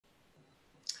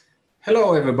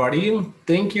Hello, everybody.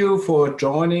 Thank you for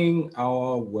joining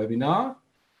our webinar.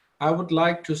 I would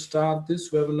like to start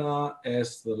this webinar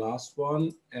as the last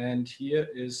one, and here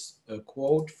is a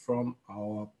quote from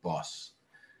our boss.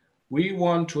 We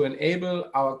want to enable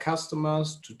our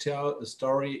customers to tell a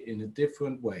story in a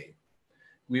different way.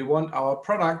 We want our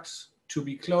products to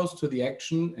be close to the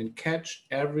action and catch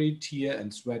every tear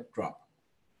and sweat drop.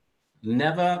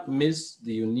 Never miss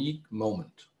the unique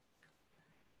moment.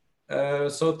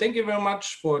 So thank you very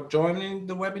much for joining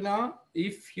the webinar.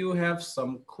 If you have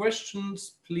some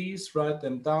questions, please write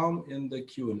them down in the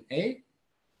Q&A.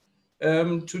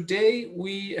 Today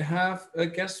we have a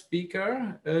guest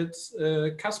speaker. It's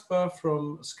Kasper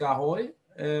from SKAARHOJ.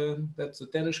 That's a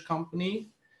Danish company.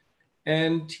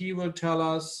 And he will tell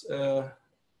us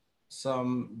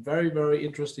some very, very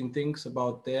interesting things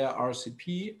about their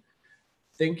RCP.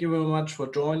 Thank you very much for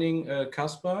joining,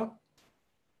 Kasper.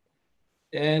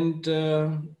 And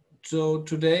so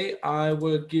today I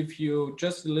will give you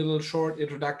just a little short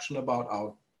introduction about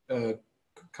our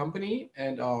company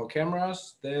and our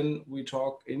cameras. Then we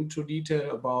talk into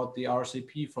detail about the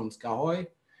RCP from SKAARHOJ.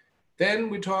 Then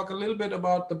we talk a little bit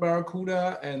about the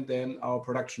Barracuda and then our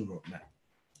production roadmap.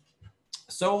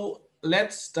 So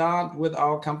let's start with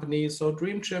our company. So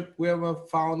DreamChip, we were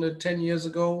founded 10 years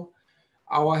ago.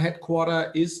 Our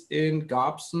headquarters is in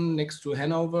Garbsen next to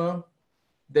Hanover.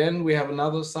 Then we have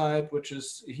another site, which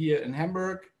is here in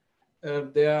Hamburg.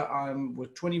 There I'm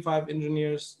with 25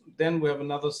 engineers. Then we have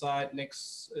another site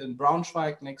next in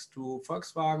Braunschweig, next to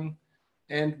Volkswagen.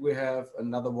 And we have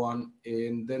another one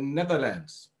in the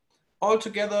Netherlands.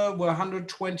 Altogether, we're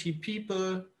 120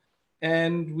 people.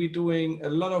 And we're doing a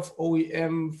lot of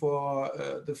OEM for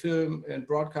the film and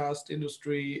broadcast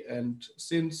industry. And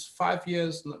since 5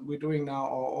 years, we're doing now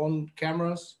our own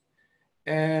cameras.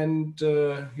 And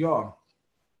yeah.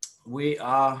 We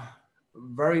are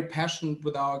very passionate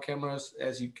with our cameras,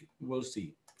 as you will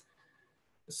see.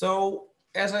 So,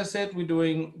 as I said, we're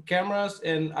doing cameras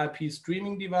and IP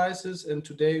streaming devices, and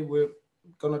today we're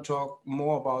going to talk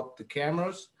more about the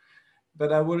cameras,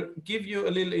 but I will give you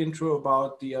a little intro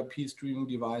about the IP streaming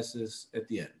devices at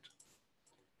the end.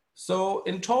 So,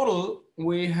 in total,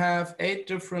 we have 8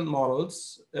 different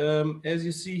models. As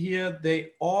you see here,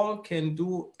 they all can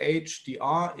do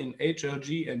HDR in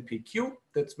HLG and PQ.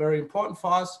 That's very important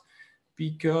for us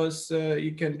because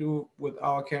you can do with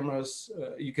our cameras,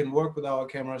 you can work with our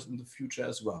cameras in the future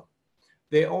as well.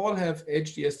 They all have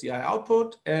HD SDI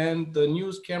output, and the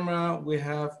newest camera we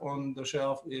have on the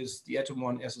shelf is the Atom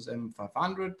One SSM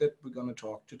 500 that we're going to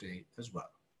talk today as well.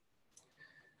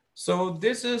 So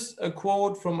this is a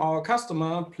quote from our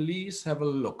customer. Please have a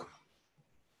look.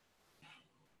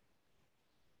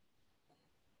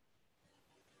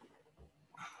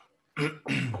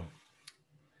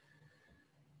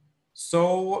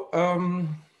 So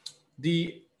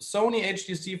the Sony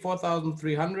HDC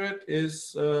 4300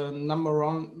 is number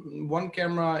one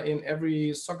camera in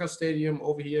every soccer stadium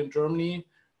over here in Germany,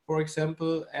 for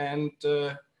example, and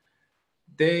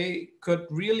they could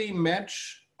really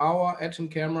match our Atom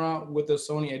camera with the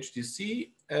Sony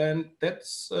HDC, and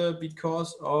that's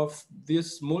because of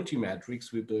this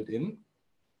multi-matrix we built in.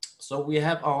 So we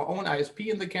have our own ISP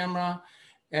in the camera,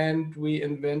 and we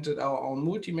invented our own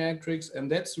multi-matrix,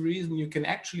 and that's the reason you can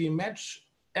actually match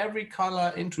every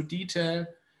color into detail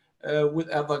with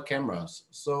other cameras.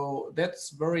 So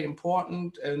that's very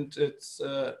important, and it's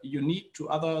unique to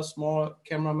other small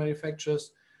camera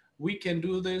manufacturers. We can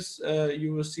do this.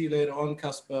 You will see later on,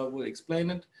 Kasper will explain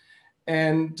it.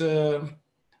 And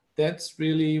that's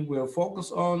really we're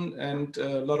focused on, and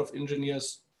a lot of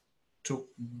engineers took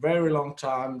very long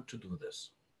time to do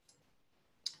this.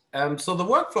 So the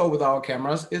workflow with our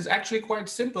cameras is actually quite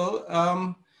simple.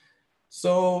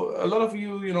 So a lot of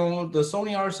you know the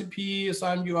Sony RCP,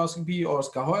 SignView RCP, or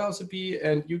SKAARHOJ RCP,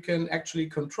 and you can actually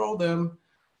control them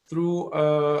through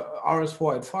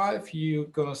RS485. You're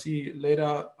gonna see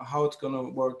later how it's gonna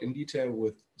work in detail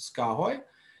with SKAARHOJ.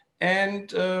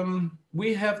 And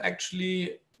we have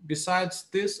actually, besides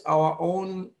this, our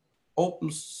own open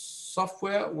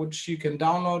software, which you can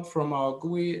download from our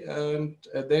GUI, and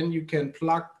then you can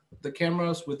plug the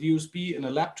cameras with USB in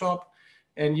a laptop,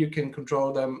 and you can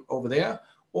control them over there.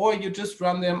 Or you just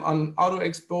run them on auto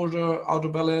exposure, auto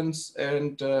balance,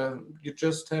 and you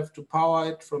just have to power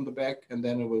it from the back, and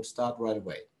then it will start right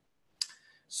away.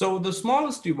 So the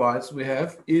smallest device we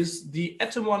have is the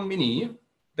Atom One Mini.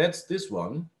 That's this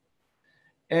one.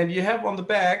 And you have on the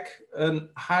back a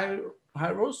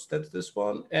Hyros, that's this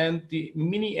one, and the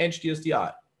Mini HD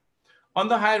SDI. On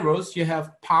the Hyros, you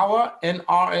have power and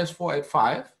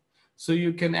RS485. So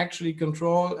you can actually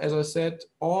control, as I said,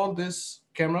 all this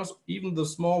cameras, even the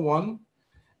small one,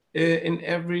 in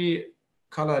every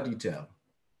color detail.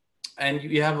 And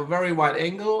you have a very wide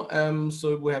angle,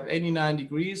 so we have 89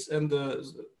 degrees, and the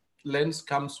lens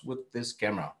comes with this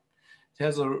camera. It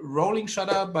has a rolling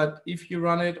shutter, but if you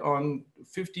run it on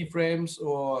 50 frames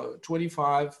or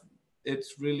 25,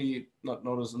 it's really not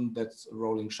noticing that's a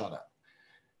rolling shutter.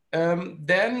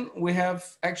 Then we have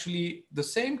actually the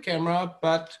same camera,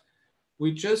 but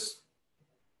we just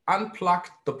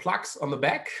unplugged the plugs on the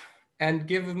back and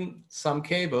given some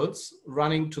cables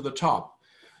running to the top.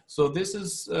 So this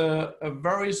is a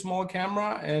very small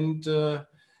camera, and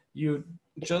you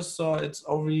just saw it's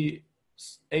only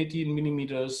 18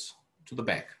 millimeters to the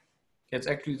back. It's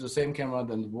actually the same camera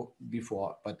than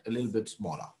before, but a little bit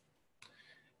smaller.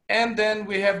 And then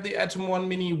we have the Atom 1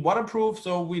 Mini waterproof.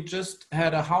 So we just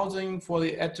had a housing for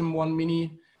the Atom 1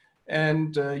 Mini,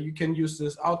 and you can use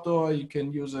this outdoor. You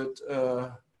can use it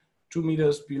 2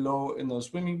 meters below in the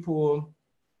swimming pool.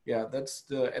 Yeah, that's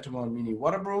the Atom 1 Mini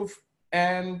waterproof.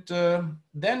 And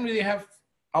then we have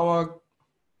our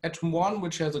Atom 1,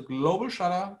 which has a global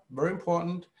shutter, very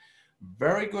important,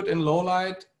 very good in low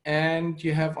light. And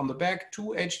you have on the back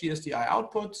 2 HDSDI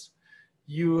outputs.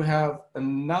 You have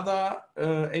another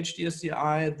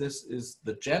HDSDI. This is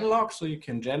the gen lock, so you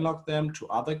can gen lock them to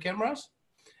other cameras.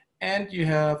 And you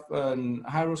have a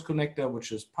Hyros connector,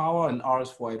 which is power, and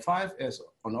RS485 as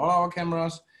on all our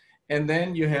cameras. And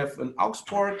then you have an aux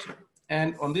port.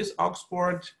 And on this aux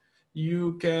port,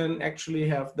 you can actually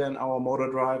have then our motor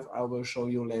drive. I will show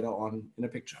you later on in a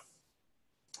picture.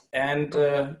 And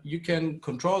you can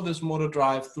control this motor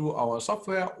drive through our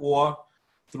software or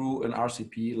through an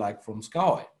RCP like from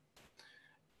SKAARHOJ.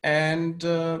 And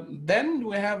then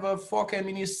we have a 4K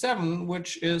Mini 7,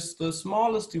 which is the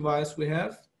smallest device we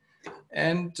have.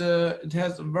 And it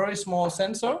has a very small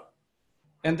sensor.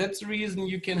 And that's the reason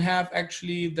you can have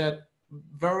actually that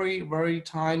very, very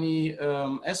tiny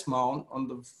S-mount on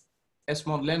the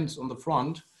S-mount lens on the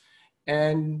front.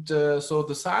 And so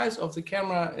the size of the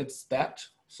camera, it's that.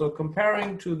 So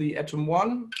comparing to the Atom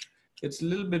 1, it's a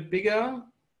little bit bigger,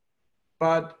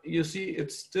 but you see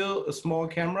it's still a small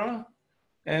camera.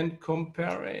 And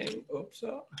comparing, oops,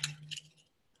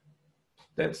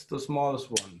 that's the smallest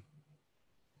one.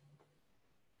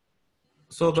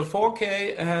 So the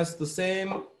 4K has the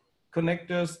same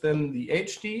connectors than the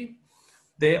HD.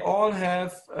 They all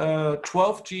have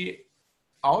 12G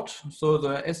out. So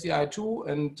the SDI2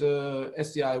 and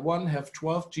SDI1 have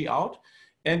 12G out.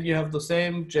 And you have the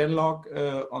same gen lock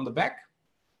on the back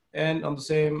and on the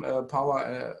same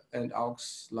power and aux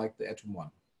like the Atom 1.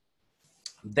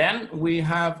 Then we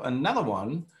have another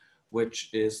one, which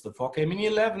is the 4K Mini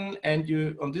 11.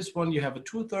 And on this one, you have a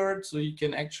 2/3, so you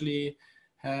can actually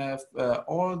have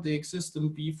all the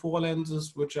existing B4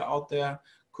 lenses which are out there,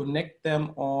 connect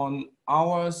them on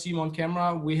our C-mount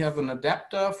camera. We have an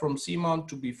adapter from C-mount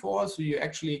to B4, so you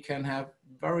actually can have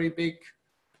very big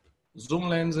zoom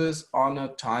lenses on a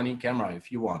tiny camera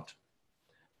if you want.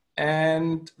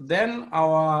 And then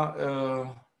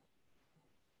our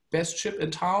best chip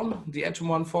in town, the Atom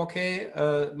 1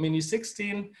 4K Mini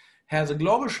 16, has a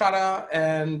global shutter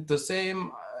and the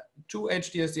same 2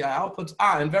 HDSDI outputs.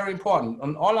 And very important,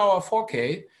 on all our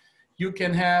 4K, you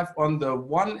can have on the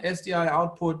one SDI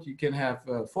output, you can have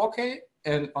 4K,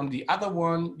 and on the other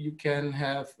one, you can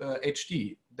have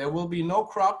HD. There will be no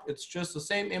crop, it's just the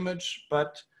same image,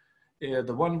 but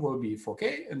the one will be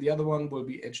 4K and the other one will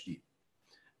be HD.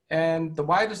 And the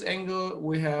widest angle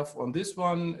we have on this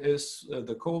one is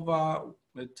the Kova.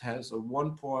 It has a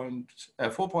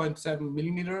 4.7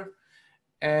 millimeter.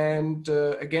 And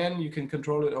again, you can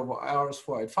control it over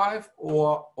RS485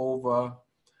 or over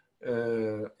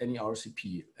any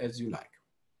RCP as you like.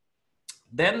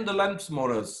 Then the lens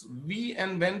motors. We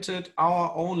invented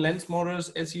our own lens motors.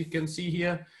 As you can see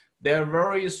here, they're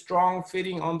very strong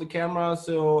fitting on the camera.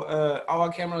 So our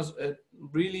cameras are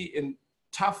really in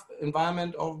tough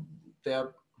environment, of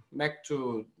they're back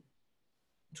to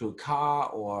a car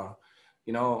or,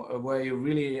 you know, where you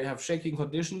really have shaking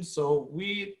conditions. So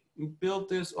we built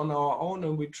this on our own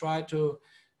and we try to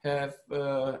have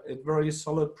it very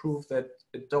solid proof that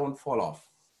it don't fall off.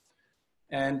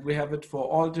 And we have it for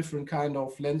all different kind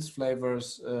of lens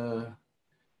flavors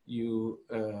you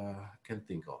can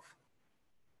think of.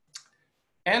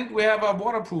 And we have a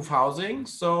waterproof housing.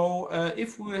 So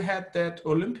if we had that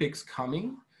Olympics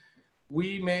coming,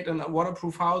 we made a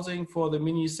waterproof housing for the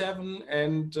Mini 7,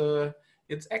 and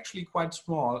it's actually quite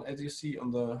small. As you see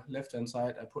on the left-hand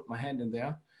side, I put my hand in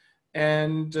there.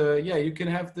 And yeah, you can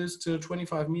have this to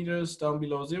 25 meters down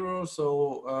below zero.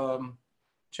 So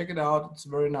check it out. It's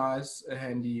very nice, a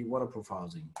handy waterproof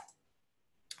housing.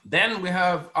 Then we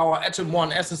have our Atom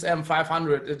 1 SSM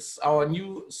 500. It's our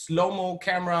new slow-mo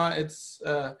camera. It's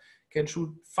can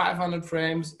shoot 500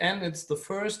 frames, and it's the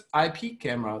first IP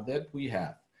camera that we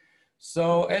have.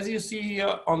 So as you see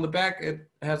here on the back, it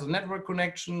has a network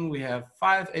connection. We have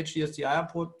 5 HDSDI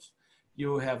outputs.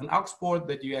 You have an aux port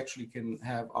that you actually can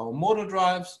have our motor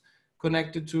drives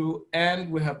connected to,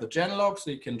 and we have the gen lock, so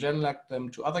you can gen lock them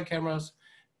to other cameras,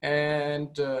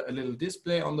 and a little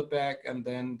display on the back, and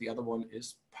then the other one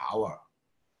is power.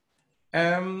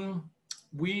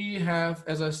 We have,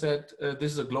 as I said,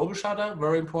 this is a global shutter,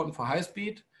 very important for high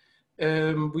speed.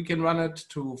 We can run it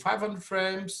to 500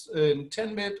 frames in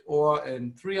 10-bit or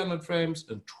in 300 frames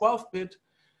in 12-bit.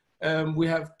 We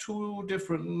have 2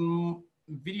 different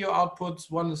video outputs.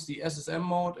 One is the SSM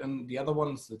mode and the other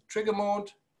one is the trigger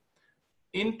mode.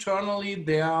 Internally,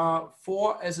 there are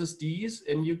 4 SSDs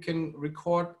and you can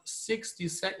record 60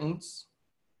 seconds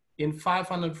in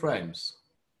 500 frames.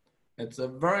 It's a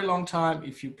very long time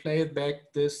if you play it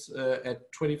back this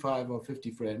at 25 or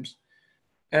 50 frames.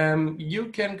 You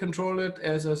can control it,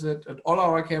 as I said, at all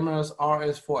our cameras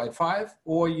RS485,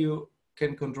 or you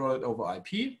can control it over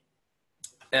IP.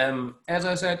 As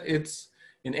I said, it's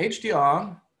in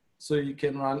HDR, so you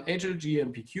can run HLG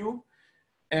and PQ.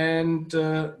 And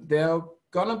there are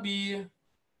gonna be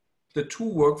the 2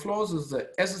 workflows, is the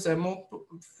SSM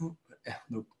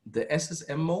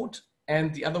mode,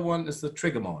 and the other one is the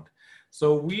trigger mode.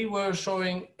 So we were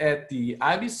showing at the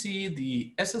IBC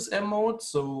the SSM mode.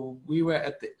 So we were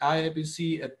at the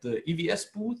IBC at the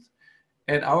EVS booth,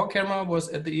 and our camera was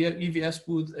at the EVS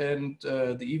booth, and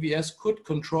the EVS could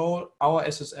control our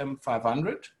SSM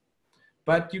 500.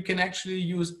 But you can actually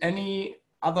use any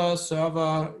other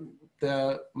server. There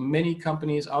are many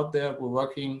companies out there. We're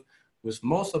working with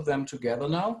most of them together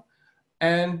now.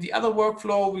 And the other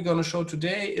workflow we're going to show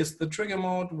today is the trigger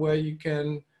mode, where you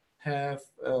can have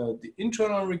the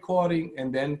internal recording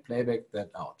and then playback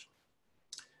that out.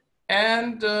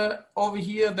 And over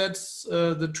here, that's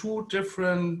the 2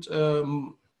 different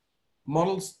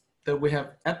models that we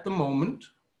have at the moment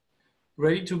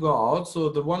ready to go out. So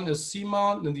the one is C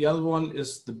mount and the other one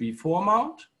is the B4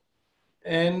 mount.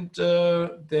 And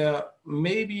there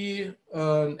may be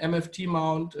an MFT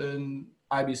mount in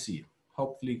IBC,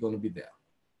 hopefully going to be there.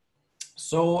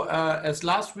 So as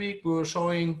last week, we were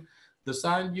showing the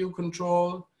sign view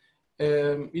control.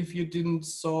 If you didn't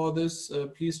saw this,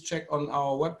 please check on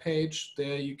our webpage.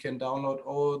 There you can download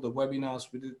all the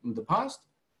webinars we did in the past.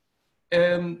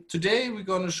 Today we're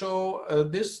going to show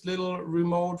this little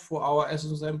remote for our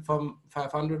SSM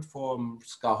 500 from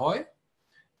SKAARHOJ.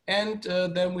 And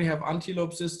then we have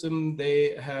Antelope System.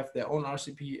 They have their own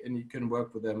RCP and you can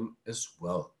work with them as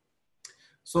well.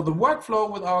 So the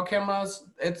workflow with our cameras,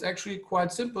 it's actually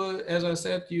quite simple. As I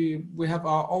said, we have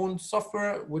our own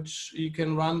software, which you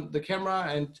can run the camera,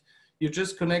 and you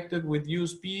just connect it with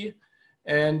USB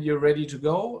and you're ready to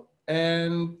go.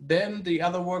 And then the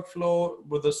other workflow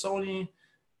with the Sony,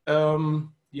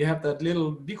 you have that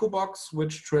little Vico box,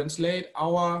 which translate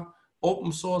our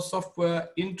open source software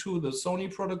into the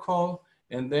Sony protocol.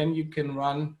 And then you can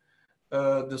run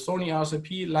the Sony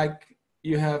RCP like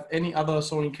you have any other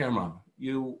Sony camera.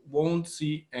 You won't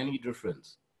see any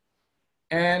difference.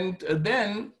 And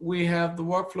then we have the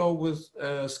workflow with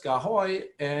SKAARHOJ,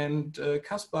 and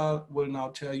Kasper will now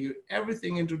tell you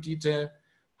everything into detail,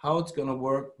 how it's gonna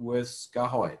work with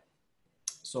SKAARHOJ.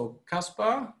 So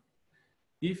Kasper,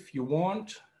 if you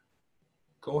want,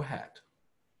 go ahead.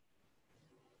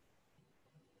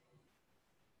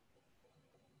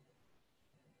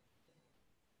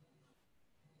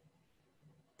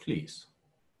 Please.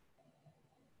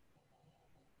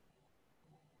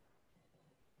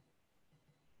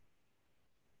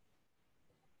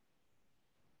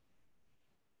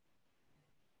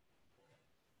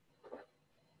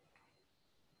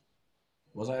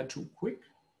 Was I too quick?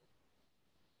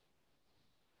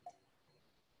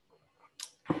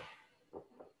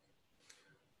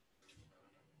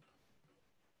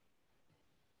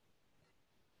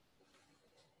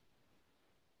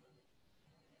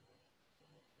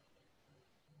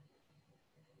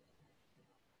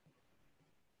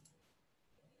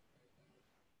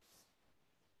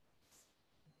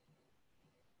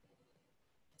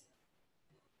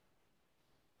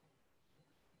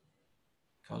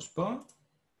 Kasper?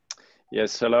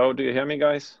 Yes, hello, do you hear me,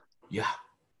 guys? Yeah.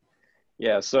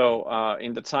 Yeah, so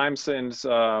in the time since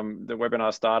the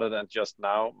webinar started and just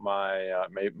now,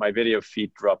 my video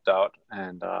feed dropped out,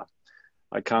 and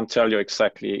I can't tell you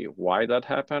exactly why that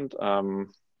happened.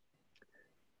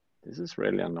 This is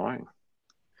really annoying.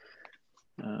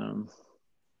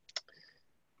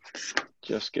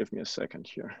 Just give me a second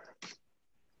here.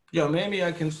 Yeah, maybe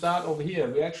I can start over here.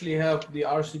 We actually have the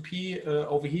RCP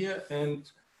over here and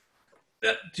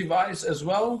that device as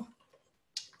well.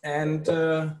 And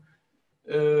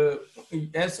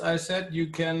as I said, you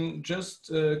can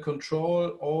just control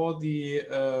all the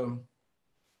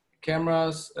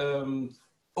cameras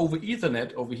over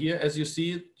Ethernet over here. As you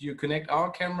see, you connect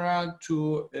our camera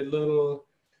to a little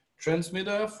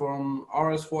transmitter from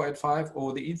RS485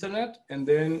 over the Ethernet, and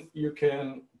then you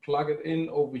can plug it in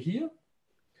over here.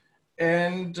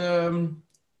 And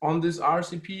on this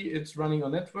RCP, it's running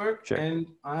on network. Sure. And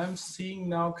I'm seeing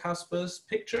now Kasper's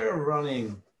picture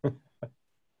running.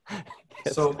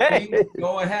 Yes. So please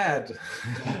go ahead.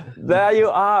 There you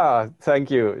are. Thank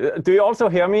you. Do you also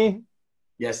hear me?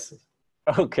 Yes.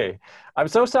 Okay. I'm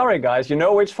so sorry, guys. You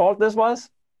know which fault this was?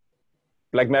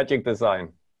 Blackmagic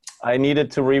Design. I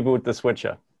needed to reboot the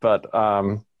switcher, but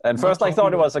and first I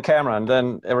thought it was a camera and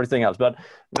then everything else, but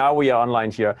now we are online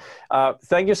here.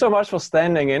 Thank you so much for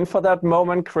standing in for that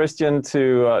moment, Christian,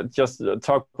 to just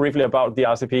talk briefly about the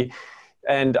RCP.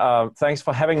 And thanks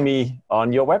for having me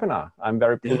on your webinar. I'm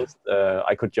very pleased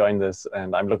I could join this,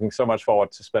 and I'm looking so much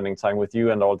forward to spending time with you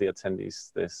and all the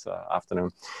attendees this afternoon.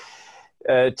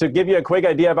 To give you a quick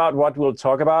idea about what we'll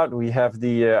talk about, we have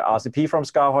the RCP from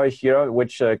SKAARHOJ here,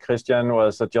 which Christian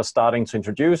was just starting to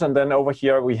introduce. And then over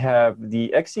here, we have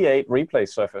the XE8 replay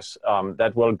surface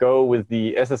that will go with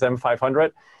the SSM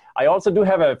 500. I also do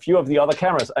have a few of the other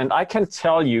cameras, and I can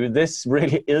tell you this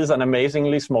really is an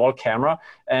amazingly small camera.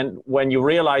 And when you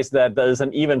realize that there's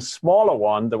an even smaller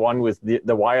one, the one with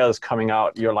the wires coming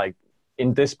out, you're like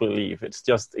in disbelief. It's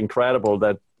just incredible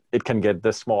that it can get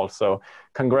this small. So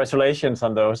congratulations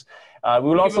on those. We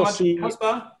will also see...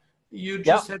 Kasper, you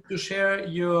just have to share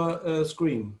your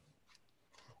screen.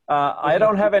 I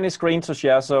don't have any screen to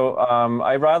share, so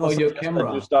I rather suggest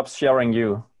that you stop sharing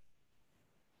you.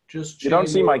 Just you don't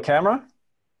see my camera?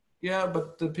 Yeah,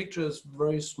 but the picture is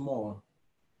very small.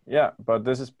 Yeah, but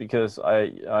this is because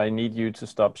I need you to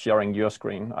stop sharing your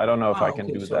screen. I don't know if I can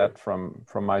do that from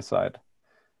my side.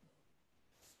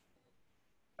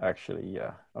 Actually,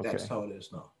 yeah. Okay. That's how it is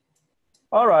now.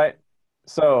 All right.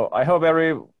 So I hope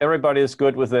everybody is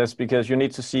good with this, because you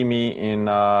need to see me in,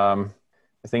 I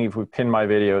think if we pin my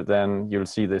video, then you'll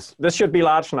see this. This should be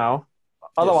large now.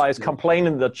 Otherwise, yes, complain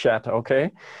in the chat,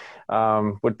 okay?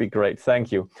 Would be great.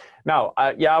 Thank you. Now,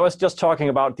 yeah, I was just talking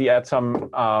about the Atom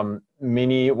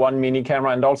one mini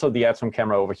camera and also the Atom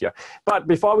camera over here. But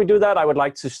before we do that, I would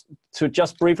like to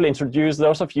just briefly introduce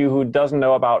those of you who doesn't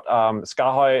know about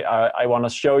SKAARHOJ. I want to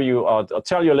show you or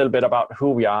tell you a little bit about who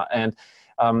we are. And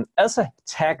as a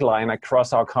tagline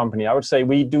across our company, I would say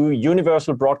we do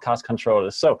universal broadcast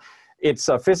controllers. So it's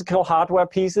physical hardware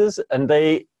pieces, and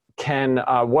they can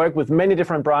work with many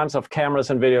different brands of cameras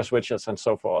and video switches and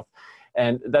so forth.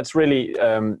 And that's really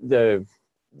the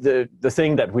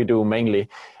thing that we do mainly.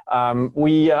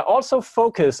 We also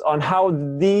focus on how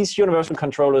these universal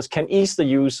controllers can ease the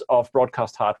use of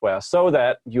broadcast hardware so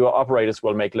that your operators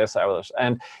will make less errors.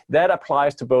 And that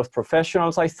applies to both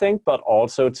professionals, I think, but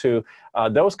also to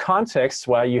those contexts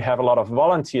where you have a lot of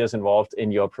volunteers involved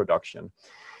in your production.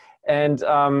 And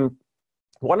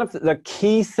one of the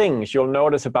key things you'll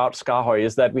notice about SKAARHOJ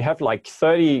is that we have like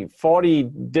 30, 40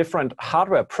 different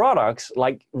hardware products,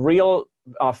 like real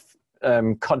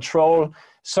control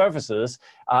surfaces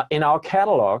in our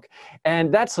catalog.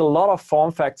 And that's a lot of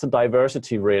form factor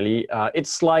diversity, really.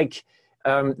 It's like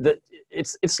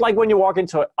it's like when you walk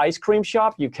into an ice cream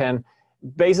shop, you can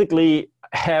basically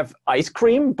have ice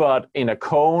cream, but in a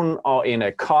cone or in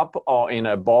a cup or in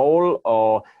a bowl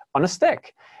or on a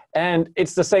stick. And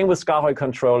it's the same with SKAARHOJ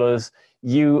controllers.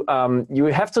 You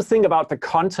have to think about the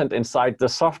content inside the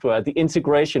software, the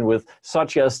integration with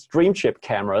such as Dream chip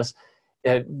cameras.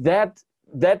 That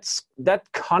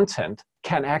content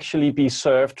can actually be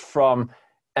served from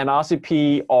an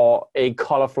RCP or a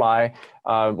Colorfly,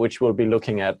 which we'll be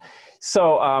looking at.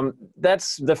 So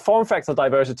that's the form factor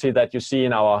diversity that you see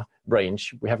in our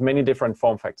range. We have many different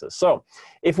form factors. So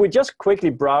if we just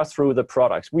quickly browse through the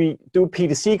products, we do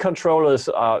PTC controllers,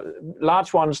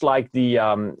 large ones like the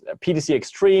PTC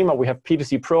Extreme, or we have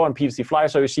PTC Pro and PTC Fly,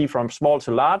 so you see from small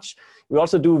to large. We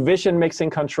also do vision mixing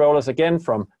controllers, again,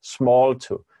 from small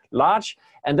to large.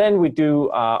 And then we do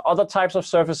other types of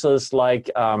surfaces like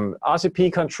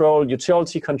RCP control,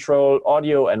 utility control,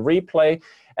 audio and replay.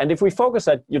 And if we focus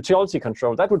at utility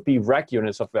control, that would be rack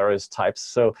units of various types.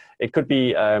 So it could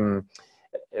be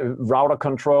router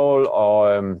control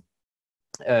or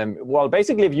Well,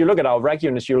 basically, if you look at our rack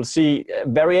units, you'll see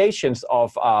variations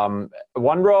of 1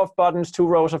 row of buttons, 2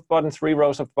 rows of buttons, 3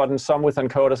 rows of buttons, some with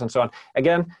encoders and so on.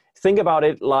 Again, think about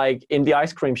it like in the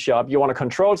ice cream shop. You want to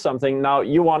control something. Now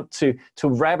you want to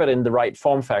wrap it in the right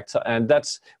form factor, and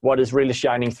that's what is really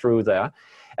shining through there.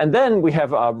 And then we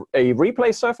have a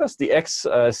replay surface, the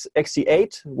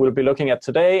XC8 we'll be looking at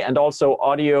today, and also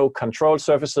audio control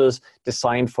surfaces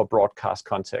designed for broadcast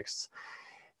contexts.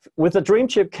 With the Dream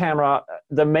Chip camera,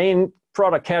 the main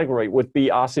product category would be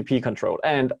RCP control.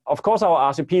 And of course,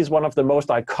 our RCP is one of the most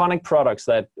iconic products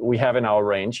that we have in our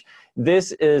range.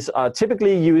 This is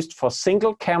typically used for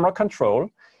single camera control,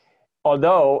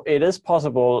 although it is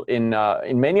possible in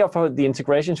many of the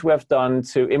integrations we have done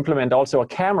to implement also a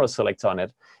camera select on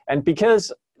it. And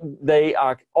because they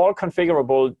are all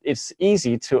configurable, it's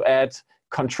easy to add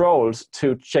controls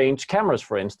to change cameras,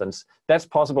 for instance. That's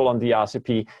possible on the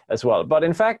RCP as well. But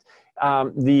in fact,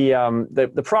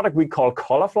 the product we call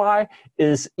Colorfly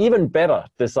is even better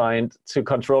designed to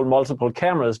control multiple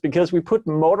cameras because we put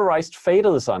motorized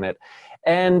faders on it.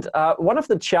 And one of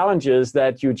the challenges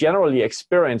that you generally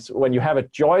experience when you have a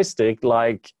joystick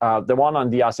like the one on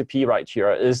the RCP right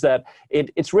here is that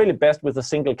it's really best with a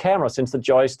single camera, since the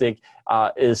joystick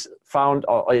is found,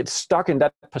 or it's stuck in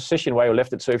that position where you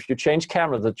left it. So if you change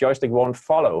camera, the joystick won't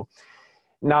follow.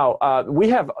 Now, we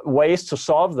have ways to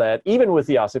solve that, even with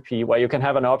the RCP, where you can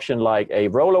have an option like a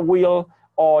roller wheel,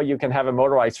 or you can have a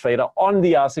motorized fader on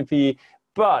the RCP,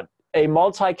 but a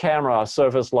multi-camera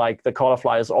surface like the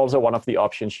Colorfly is also one of the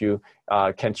options you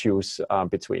can choose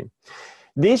between.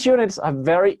 These units are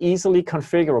very easily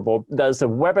configurable. There's a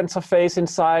web interface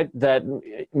inside that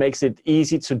makes it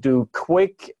easy to do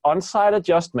quick on-site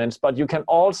adjustments, but you can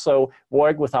also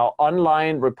work with our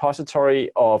online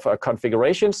repository of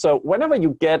configuration. So whenever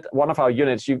you get one of our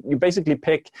units, you basically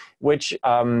pick which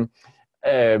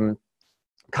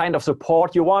kind of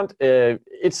support you want.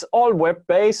 It's all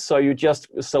web-based, so you just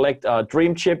select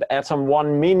Dream Chip, Atom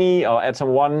 1 Mini, or Atom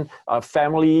 1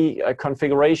 family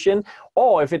configuration.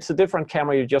 Or if it's a different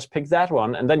camera, you just pick that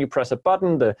one, and then you press a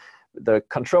button, the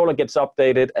controller gets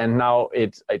updated, and now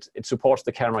it supports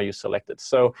the camera you selected.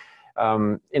 So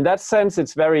in that sense,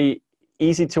 it's very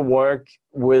easy to work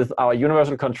with our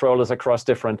universal controllers across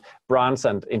different brands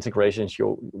and integrations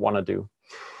you want to do.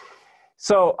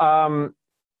 So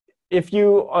if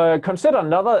you consider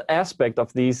another aspect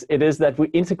of these, it is that we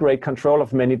integrate control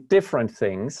of many different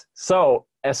things. So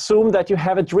assume that you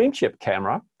have a Dream Chip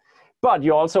camera, but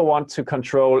you also want to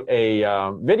control a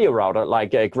video router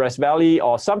like a Grass Valley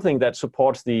or something that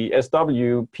supports the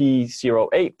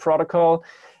SWP08 protocol,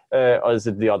 or is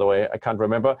it the other way? I can't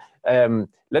remember.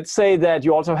 Let's say that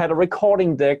you also had a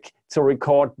recording deck to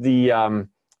record the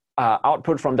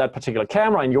output from that particular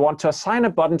camera, and you want to assign a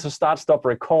button to start-stop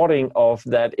recording of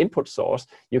that input source.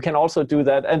 You can also do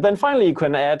that. And then finally, you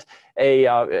can add a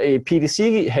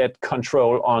PDC head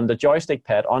control on the joystick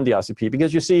pad on the RCP,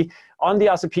 because you see on the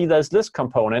RCP, there's this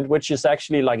component, which is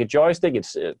actually like a joystick.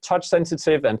 It's touch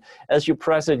sensitive, and as you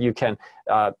press it, you can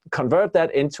convert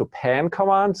that into pan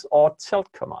commands or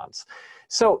tilt commands.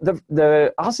 So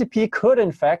the RCP could,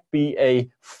 in fact, be a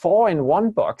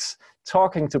 4-in-1 box,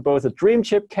 talking to both a Dream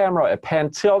Chip camera, a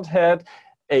pan tilt head,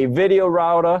 a video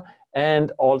router,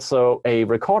 and also a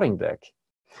recording deck.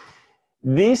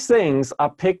 These things are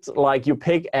picked like you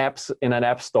pick apps in an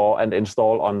app store and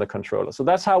install on the controller. So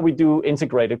that's how we do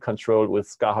integrated control with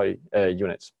SKAARHOJ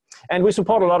units. And we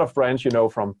support a lot of brands, you know,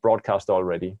 from broadcast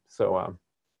already. So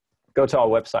go to our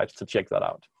website to check that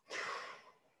out.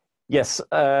 Yes,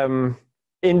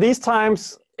 in these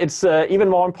times, it's even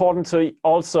more important to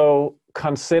also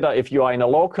consider if you are in a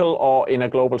local or in a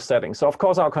global setting. So of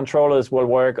course our controllers will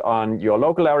work on your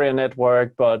local area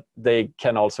network, but they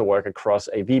can also work across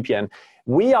a VPN.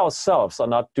 We ourselves are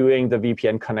not doing the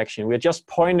VPN connection. We're just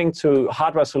pointing to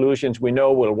hardware solutions we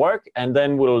know will work, and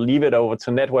then we'll leave it over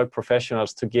to network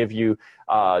professionals to give you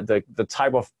the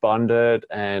type of bonded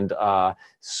and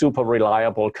super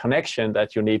reliable connection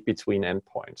that you need between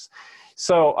endpoints.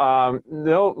 So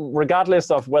regardless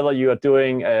of whether you are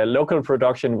doing a local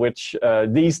production, which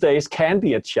these days can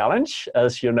be a challenge,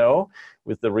 as you know,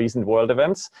 with the recent world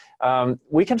events,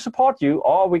 we can support you,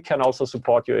 or we can also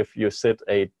support you if you sit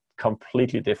a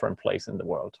completely different place in the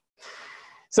world.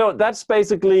 So that's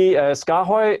basically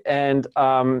SKAARHOJ, and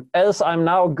as I'm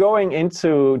now going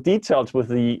into details with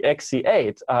the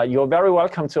XC8, you're very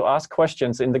welcome to ask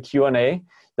questions in the Q&A.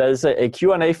 There's a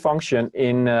Q&A function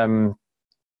in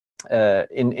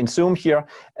in Zoom here.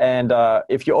 And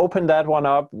if you open that one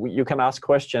up, you can ask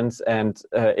questions. And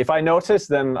if I notice,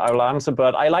 then I will answer.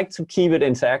 But I like to keep it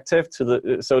interactive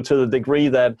to the degree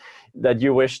that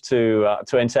you wish to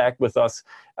interact with us.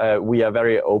 We are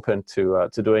very open to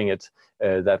doing it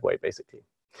that way, basically.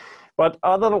 But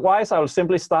otherwise, I will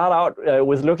simply start out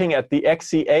with looking at the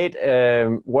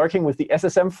XC8 working with the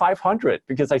SSM 500,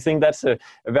 because I think that's a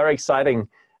very exciting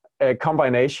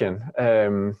combination.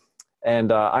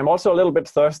 And I'm also a little bit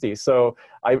thirsty, so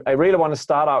I really want to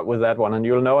start out with that one, and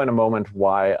you'll know in a moment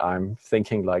why I'm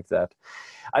thinking like that.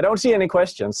 I don't see any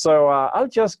questions, so I'll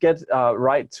just get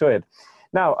right to it.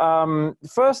 Now,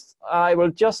 first, I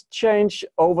will just change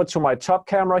over to my top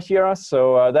camera here.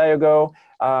 So there you go.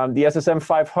 The SSM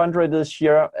 500 is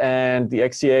here, and the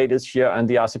XC8 is here, and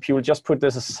the RCP. We'll just put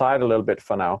this aside a little bit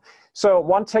for now. So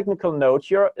one technical note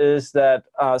here is that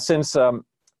since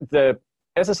the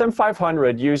SSM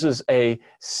 500 uses a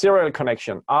serial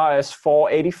connection,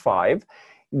 RS485,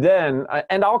 then,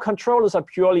 and our controllers are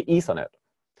purely Ethernet,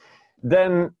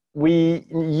 then we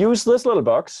use this little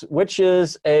box, which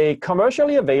is a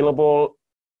commercially available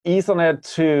Ethernet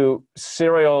to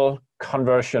serial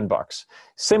conversion box.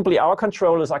 Simply, our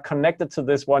controllers are connected to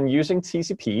this one using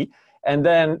TCP, and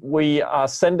then we are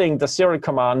sending the serial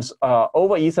commands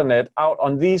over Ethernet out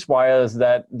on these wires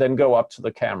that then go up to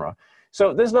the camera.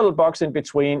 So this little box in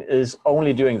between is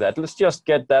only doing that. Let's just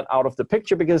get that out of the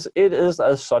picture because it is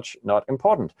as such not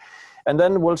important. And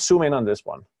then we'll zoom in on this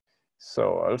one.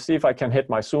 So I'll see if I can hit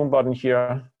my zoom button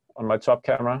here on my top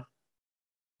camera.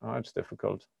 Oh, it's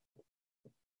difficult.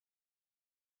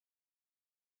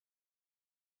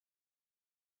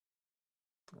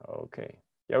 Okay,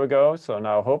 here we go. So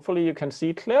now hopefully you can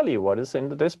see clearly what is in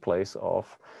the displays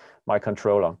of my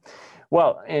controller.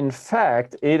 Well, in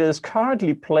fact, it is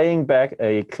currently playing back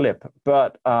a clip,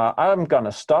 but I'm going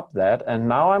to stop that. And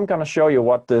now I'm going to show you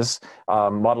what this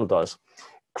model does.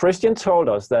 Christian told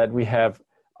us that we have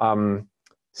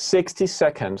 60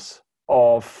 seconds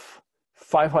of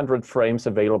 500 frames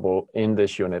available in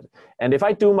this unit. And if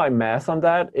I do my math on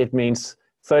that, it means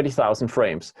 30,000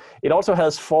 frames. It also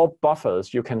has 4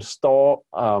 buffers you can store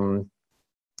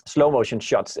slow motion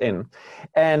shots in.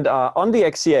 And on the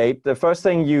XC8, the first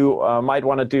thing you might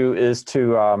want to do is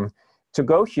to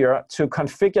go here to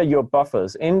configure your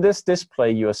buffers. In this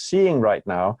display you're seeing right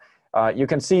now, you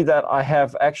can see that I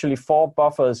have actually 4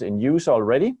 buffers in use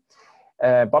already.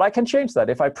 But I can change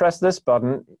that. If I press this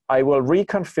button, I will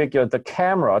reconfigure the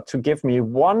camera to give me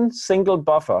one single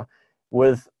buffer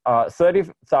with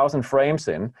 30,000 frames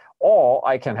in, or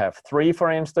I can have 3,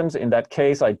 for instance. In that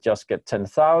case, I just get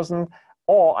 10,000.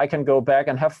 Or I can go back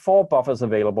and have 4 buffers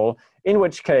available, in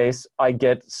which case I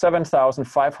get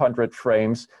 7,500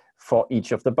 frames for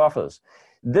each of the buffers.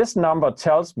 This number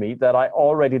tells me that I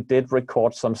already did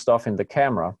record some stuff in the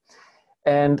camera.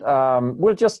 And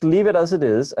we'll just leave it as it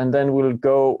is, and then we'll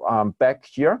go back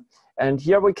here. And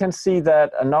here we can see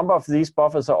that a number of these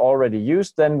buffers are already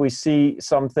used. Then we see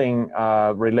something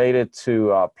related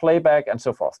to playback and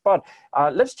so forth. But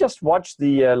let's just watch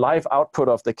the live output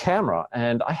of the camera.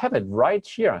 And I have it right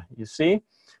here. You see,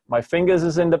 my fingers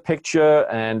is in the picture.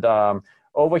 And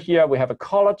over here, we have a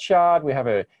color chart. We have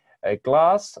a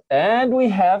glass. And we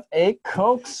have a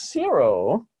Coke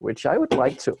Zero, which I would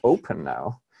like to open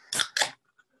now.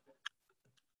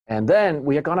 And then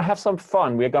we are going to have some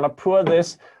fun. We are going to pour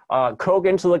this Coke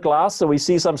into the glass so we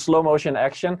see some slow motion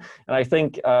action. And I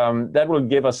think that will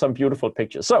give us some beautiful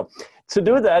pictures. So to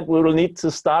do that, we will need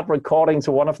to start recording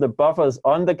to one of the buffers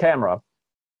on the camera.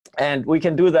 And we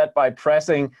can do that by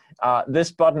pressing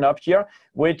this button up here,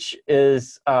 which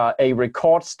is a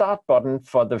record start button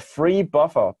for the free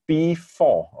buffer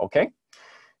B4. Okay.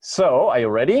 So are you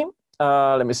ready?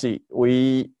 Let me see.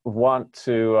 We want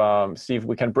to see if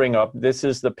we can bring up. This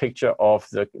is the picture of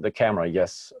the camera.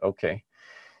 Yes. Okay.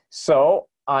 So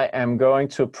I am going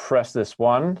to press this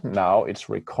one. Now it's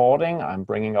recording. I'm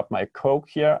bringing up my Coke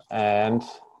here and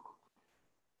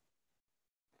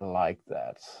like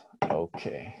that.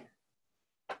 Okay.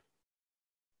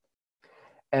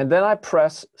 And then I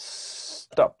press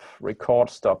stop, record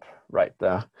stop right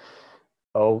there.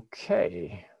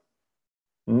 Okay.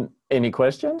 Any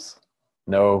questions?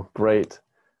 No, great.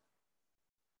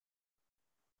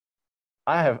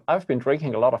 I've been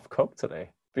drinking a lot of Coke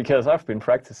today because I've been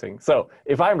practicing. So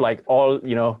if I'm like all,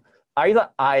 you know, either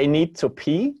I need to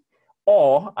pee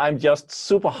or I'm just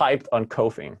super hyped on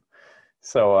coughing.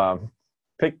 So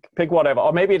Pick whatever,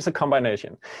 or maybe it's a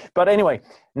combination. But anyway,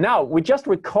 now we just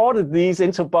recorded these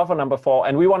into buffer number 4,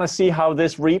 and we want to see how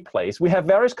this replays. We have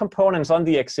various components on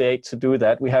the XA8 to do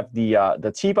that. We have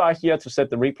the T-bar here to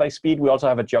set the replay speed. We also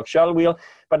have a jog shuttle wheel.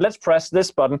 But let's press this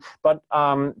button. But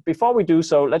before we do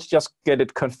so, let's just get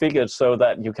it configured so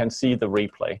that you can see the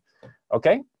replay.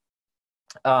 Okay?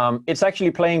 It's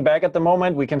actually playing back at the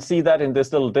moment. We can see that in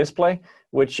this little display,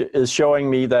 which is showing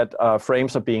me that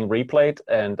frames are being replayed,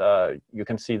 and you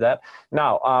can see that.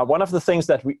 Now, one of the things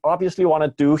that we obviously want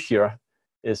to do here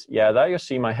is, yeah, there you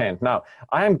see my hand. Now,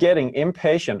 I am getting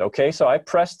impatient, okay? So I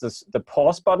press the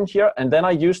pause button here, and then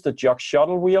I use the jog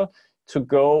shuttle wheel to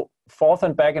go forth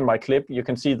and back in my clip. You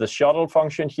can see the shuttle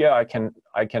function here. I can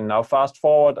now fast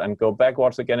forward and go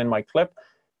backwards again in my clip.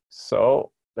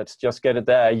 So let's just get it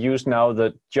there. I use now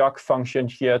the jog function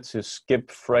here to skip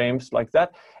frames like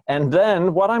that. And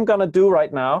then what I'm going to do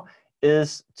right now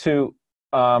is to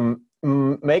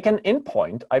make an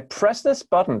endpoint. I press this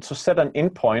button to set an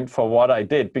endpoint for what I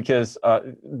did, because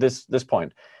this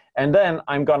point. And then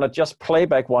I'm going to just play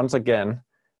back once again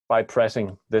by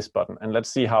pressing this button. And let's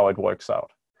see how it works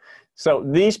out. So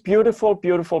these beautiful,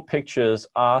 beautiful pictures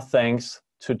are thanks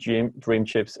to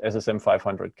Dreamchip's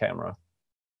SSM500 camera.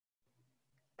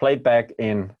 Played back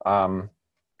in,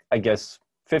 I guess,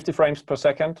 50 frames per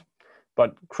second,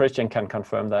 but Christian can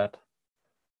confirm that.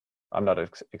 I'm not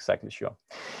exactly sure.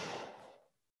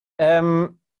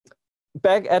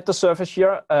 Back at the surface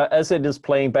here, as it is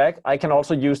playing back, I can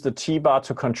also use the T-bar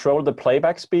to control the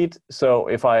playback speed. So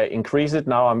if I increase it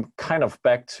now, I'm kind of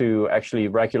back to actually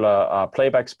regular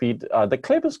playback speed. The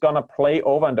clip is gonna play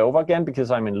over and over again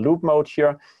because I'm in loop mode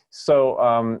here.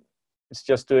 So it's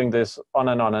just doing this on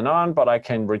and on and on, but I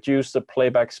can reduce the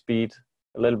playback speed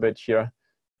a little bit here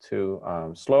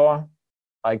to slower.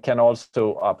 I can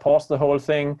also pause the whole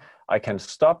thing. I can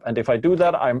stop, and if I do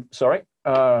that, I'm sorry.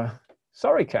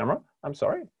 Sorry, camera, I'm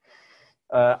sorry.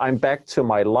 I'm back to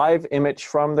my live image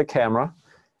from the camera,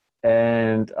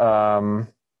 and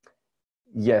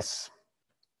yes.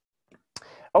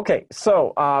 Okay,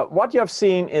 so what you have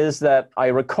seen is that I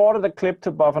recorded a clip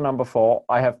to buffer number 4.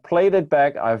 I have played it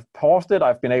back. I've paused it.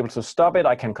 I've been able to stop it.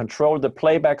 I can control the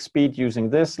playback speed using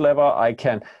this lever. I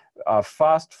can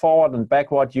fast forward and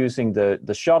backward using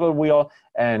the shuttle wheel,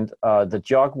 and the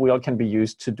jog wheel can be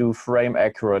used to do frame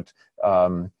accurate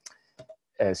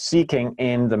seeking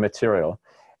in the material.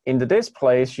 In the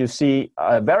displays, you see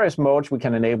various modes we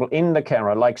can enable in the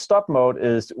camera. Like stop mode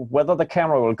is whether the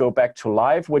camera will go back to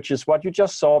live, which is what you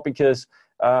just saw, because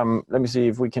let me see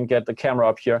if we can get the camera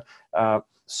up here.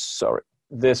 Sorry,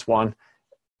 this one.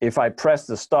 If I press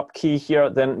the stop key here,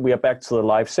 then we are back to the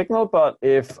live signal. But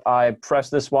if I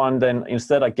press this one, then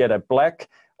instead I get a black,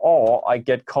 or I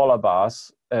get color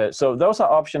bars. So those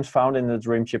are options found in the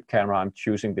Dreamchip camera I'm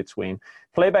choosing between.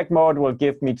 Playback mode will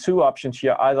give me 2 options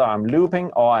here. Either I'm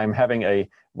looping or I'm having a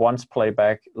once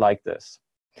playback like this.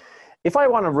 If I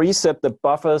want to reset the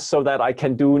buffers so that I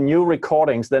can do new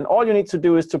recordings, then all you need to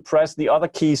do is to press the other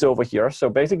keys over here. So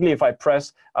basically, if I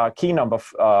press key number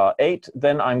 8,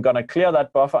 then I'm going to clear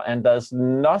that buffer, and there's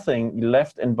nothing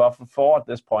left in buffer 4 at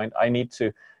this point. I need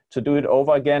to do it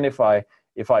over again if I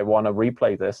want to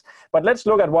replay this. But let's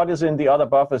look at what is in the other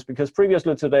buffers, because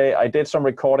previously today I did some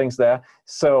recordings there.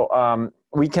 So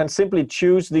we can simply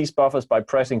choose these buffers by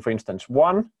pressing, for instance,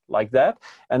 1 like that.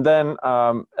 And then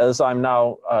as I'm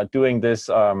now doing this,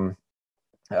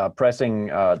 pressing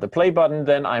the play button,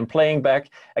 then I'm playing back.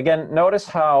 Again, notice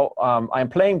how I'm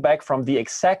playing back from the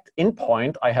exact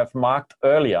endpoint I have marked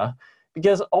earlier,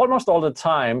 because almost all the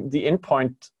time the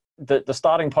endpoint, the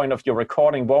starting point of your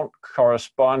recording won't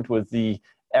correspond with the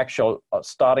actual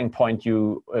starting point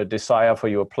you desire for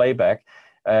your playback.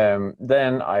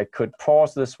 Then I could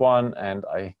pause this one, and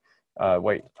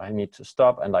wait, I need to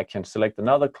stop, and I can select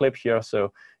another clip here.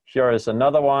 So here is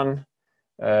another one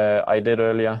I did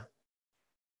earlier.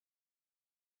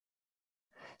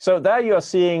 So there you are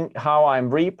seeing how I'm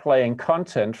replaying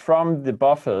content from the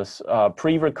buffers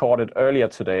pre-recorded earlier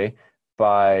today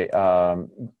by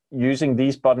using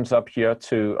these buttons up here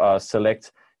to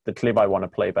select the clip I want to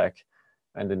play back.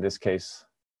 And in this case,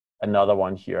 another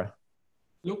one here.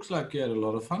 Looks like you had a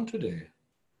lot of fun today.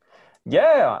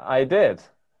 Yeah, I did.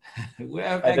 We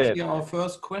have actually our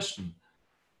first question.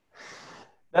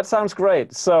 That sounds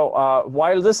great. So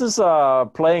while this is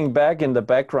playing back in the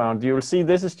background, you'll see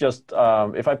this is just,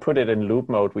 if I put it in loop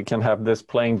mode, we can have this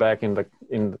playing back in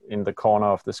the corner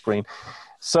of the screen.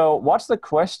 So what's the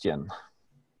question?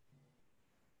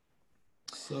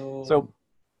 So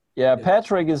yeah,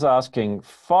 Patrick is asking,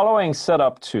 following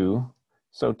setup 2,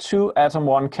 so 2 Atom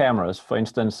 1 cameras, for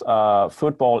instance,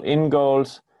 football in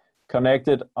goals,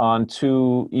 connected on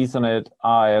two Ethernet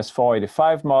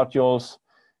RS485 modules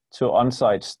to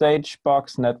on-site stage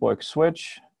box network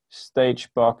switch,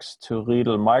 stage box to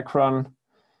Riedel Micron,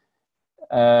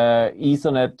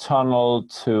 Ethernet tunnel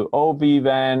to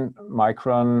OB-WAN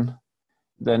Micron,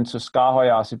 then to SKAARHOJ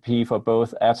RCP for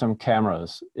both Atom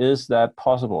cameras. Is that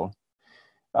possible?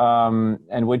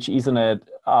 And which Ethernet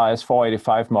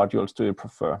RS485 modules do you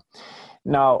prefer?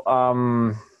 Now,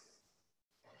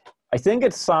 I think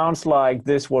it sounds like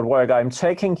this would work. I'm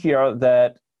taking here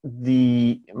that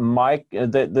the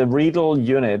Riedel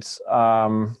units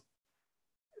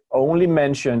only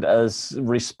mentioned as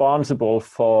responsible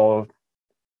for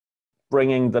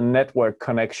bringing the network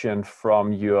connection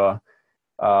from your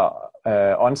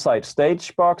on-site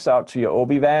stage box out to your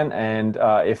OB-WAN, and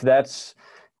if that's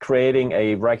creating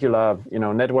a regular,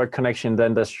 network connection,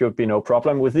 then there should be no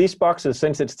problem. With these boxes,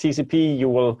 since it's TCP, you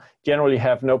will generally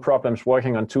have no problems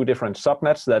working on two different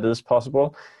subnets. That is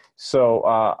possible. So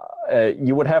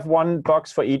you would have one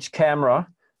box for each camera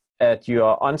at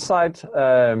your on-site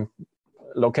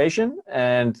location,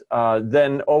 and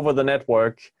then over the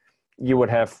network, you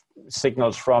would have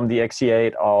signals from the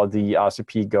XE8 or the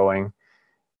RCP going.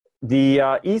 The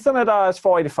Ethernet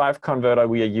RS485 converter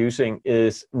we are using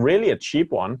is really a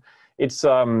cheap one. It's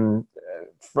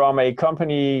from a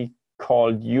company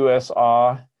called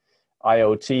USR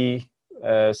IoT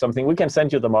something. We can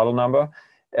send you the model number.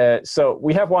 So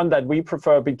we have one that we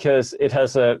prefer because it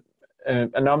has a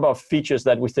number of features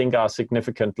that we think are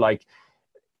significant, like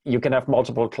you can have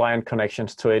multiple client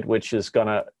connections to it, which is going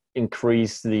to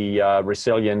increase the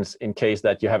resilience in case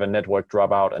that you have a network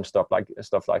dropout and stuff like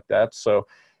that. So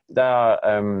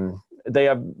they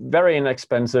are very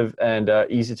inexpensive and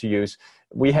easy to use.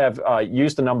 We have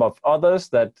used a number of others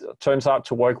that turns out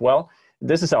to work well.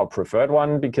 This is our preferred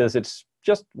one because it's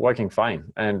just working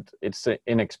fine and it's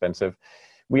inexpensive.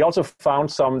 We also found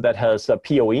some that has a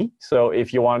PoE. So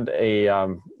if you want a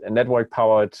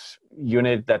network-powered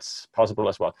unit, that's possible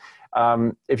as well.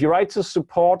 If you write to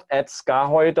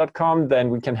support@skaarhoj.com, then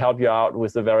we can help you out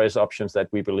with the various options that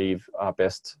we believe are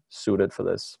best suited for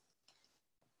this.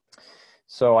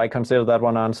 So I consider that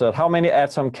one answered. How many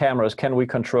Atom cameras can we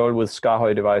control with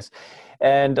SKAARHOJ device?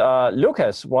 And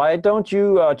Lucas, why don't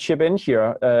you chip in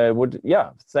here?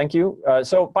 Thank you.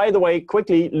 So by the way,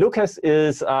 quickly, Lucas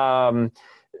is my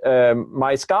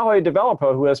SKAARHOJ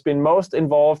developer who has been most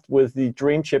involved with the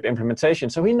Dream Chip implementation.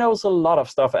 So he knows a lot of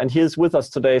stuff, and he's with us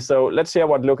today. So let's hear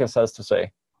what Lucas has to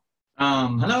say.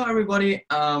 Hello, everybody.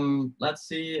 Let's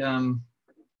see.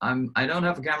 I don't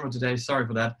have a camera today. Sorry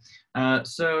for that.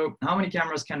 So how many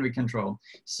cameras can we control?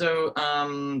 So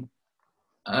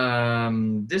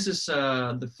this is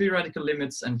the theoretical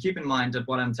limits, and keep in mind that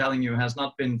what I'm telling you has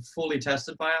not been fully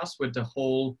tested by us with the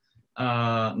whole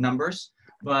numbers.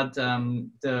 But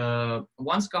the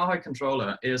one SKAARHOJ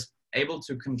controller is able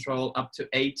to control up to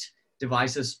 8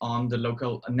 devices on the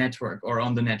local network or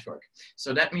on the network.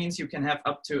 So that means you can have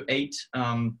up to 8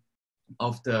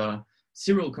 of the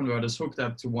serial converters hooked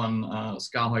up to one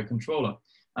SKAARHOJ controller.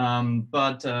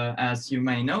 But as you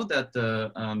may know that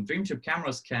the Dream Chip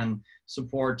cameras can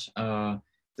support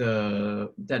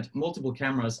that multiple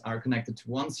cameras are connected to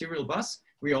one serial bus.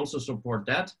 We also support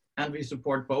that, and we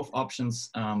support both options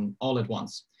all at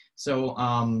once. So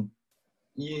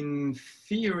in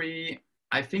theory,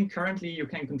 I think currently you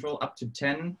can control up to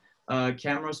 10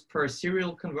 cameras per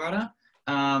serial converter,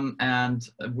 and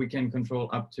we can control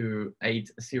up to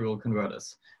 8 serial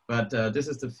converters. But this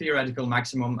is the theoretical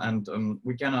maximum, and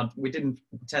we didn't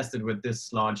test it with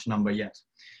this large number yet.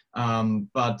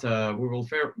 But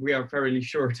we are fairly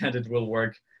sure that it will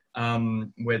work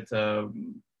with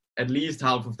at least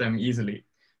half of them easily.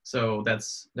 So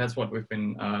that's what we've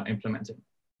been implementing.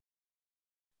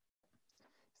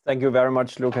 Thank you very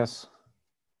much, Lucas.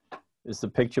 Is the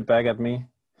picture back at me?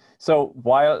 So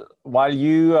while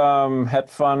you had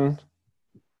fun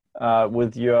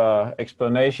with your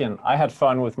explanation, I had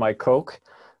fun with my Coke,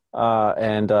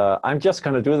 and I'm just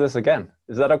going to do this again.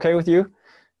 Is that okay with you?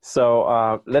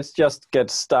 So let's just get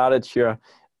started here.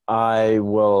 I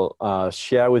will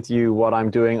share with you what I'm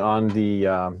doing on the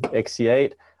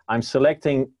XE8. I'm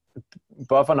selecting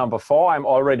buffer number 4. I'm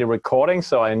already recording,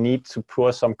 so I need to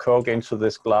pour some Coke into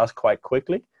this glass quite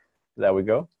quickly. There we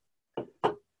go.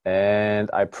 And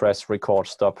I press record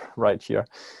stop right here.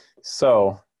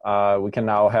 So we can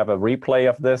now have a replay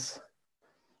of this.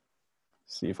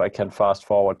 See if I can fast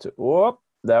forward to, whoop,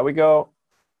 there we go.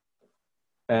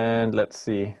 And let's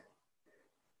see.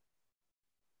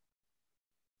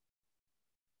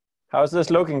 How's this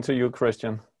looking to you,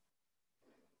 Christian?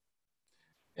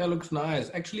 Yeah, looks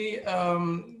nice. Actually,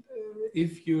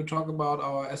 if you talk about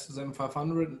our SSM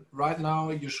 500, right now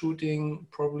you're shooting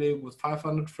probably with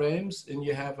 500 frames and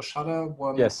you have a shutter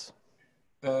one, yes.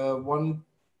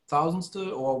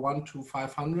 1/1000th or 1 to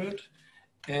 500.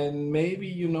 And maybe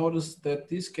you notice that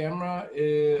this camera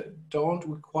don't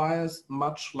require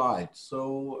much light.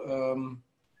 So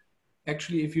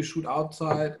actually, if you shoot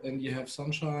outside and you have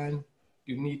sunshine,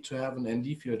 you need to have an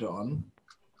ND filter on.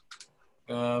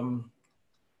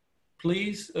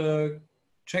 Please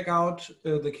check out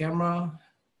the camera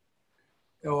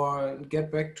or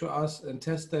get back to us and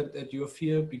test that at your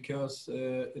field, because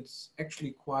it's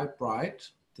actually quite bright,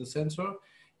 the sensor.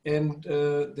 And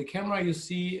the camera you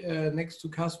see next to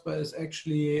Kasper is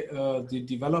actually the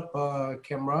developer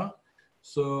camera.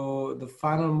 So the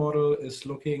final model is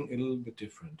looking a little bit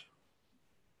different.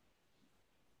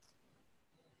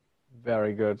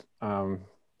 Very good.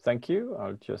 Thank you.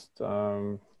 I'll just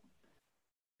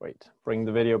wait, bring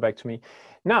the video back to me.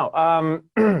 Now,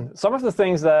 some of the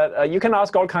things that you can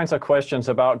ask all kinds of questions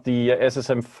about the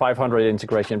SSM 500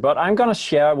 integration, but I'm going to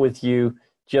share with you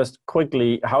just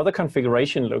quickly how the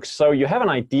configuration looks, so you have an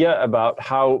idea about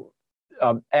how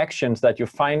actions that you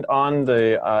find on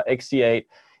the XC8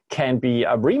 can be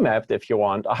remapped if you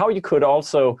want, or how you could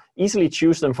also easily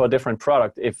choose them for a different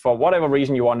product if for whatever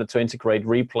reason you wanted to integrate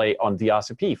replay on the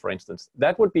RCP, for instance.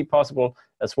 That would be possible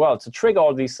as well, to trigger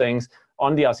all these things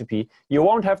on the RCP. You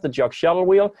won't have the jog shuttle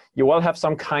wheel. You will have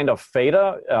some kind of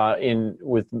fader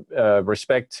with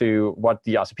respect to what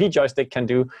the RCP joystick can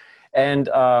do. And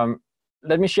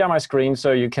let me share my screen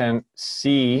so you can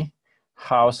see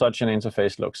how such an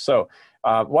interface looks. So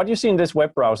what you see in this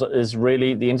web browser is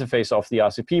really the interface of the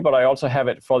RCP, but I also have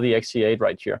it for the XC8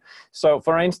 right here. So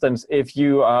for instance, if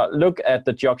you look at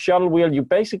the jog shuttle wheel, you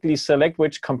basically select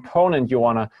which component you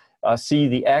want to see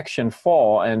the action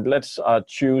for. And let's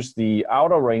choose the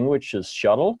outer ring, which is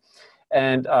shuttle.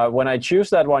 And when I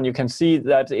choose that one, you can see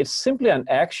that it's simply an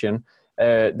action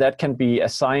that can be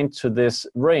assigned to this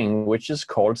ring, which is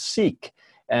called seek.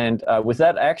 And with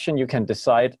that action, you can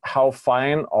decide how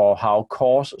fine or how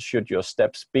coarse should your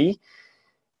steps be.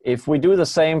 If we do the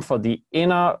same for the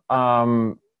inner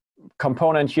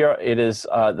component here, it is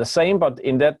the same, but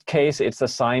in that case, it's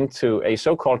assigned to a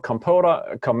so-called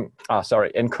encoder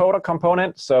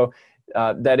component, so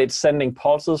that it's sending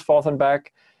pulses forth and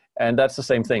back, and that's the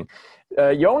same thing.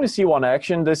 You only see one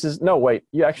action. This is, no, wait,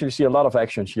 you actually see a lot of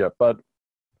actions here, but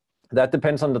that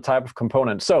depends on the type of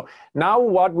component. So now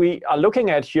what we are looking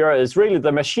at here is really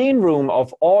the machine room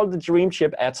of all the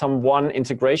Dreamchip Atom 1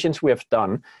 integrations we have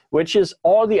done, which is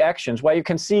all the actions where you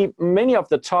can see many of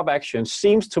the top actions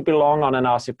seems to belong on an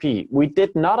RCP. We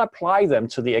did not apply them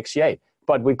to the XC8,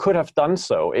 but we could have done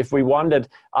so if we wanted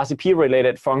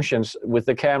RCP-related functions with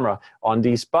the camera on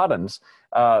these buttons.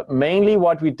 Mainly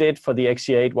what we did for the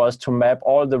XC8 was to map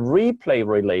all the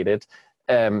replay-related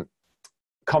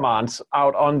commands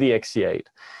out on the XC8.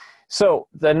 So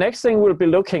the next thing we'll be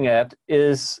looking at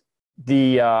is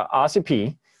the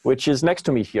RCP, which is next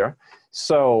to me here.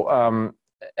 So,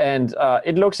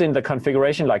 it looks in the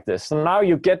configuration like this. So now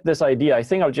you get this idea. I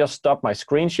think I'll just stop my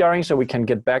screen sharing so we can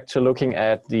get back to looking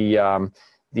at the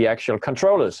actual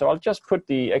controllers. So I'll just put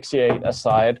the XC8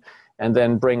 aside and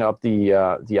then bring up the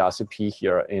RCP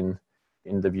here in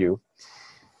the view.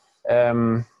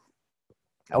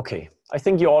 Okay. I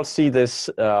think you all see this,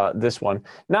 this one.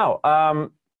 Now,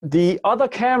 the other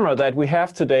camera that we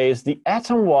have today is the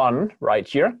Atom 1 right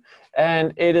here.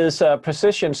 And it is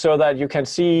positioned so that you can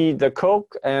see the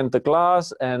Coke and the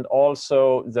glass and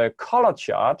also the color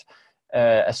chart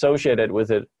associated with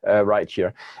it right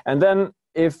here. And then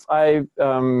if I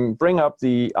bring up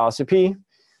the RCP,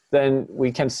 then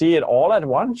we can see it all at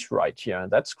once right here.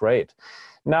 That's great.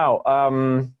 Now,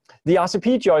 the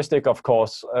RCP joystick, of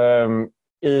course,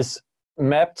 is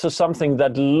mapped to something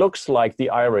that looks like the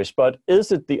iris, but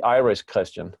is it the iris,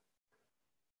 Christian?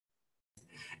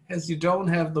 As you don't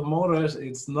have the motors,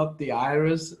 it's not the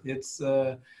iris, it's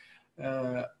over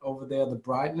there the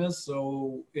brightness,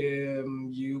 so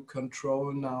you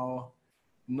control now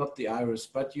not the iris,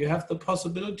 but you have the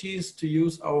possibilities to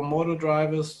use our motor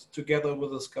drivers together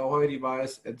with a SKAARHOJ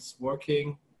device. It's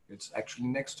working, it's actually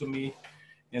next to me,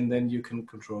 and then you can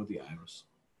control the iris.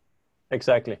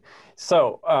 Exactly.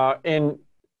 So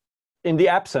in the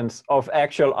absence of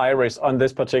actual iris on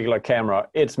this particular camera,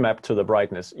 it's mapped to the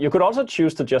brightness. You could also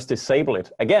choose to just disable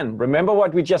it. Again, remember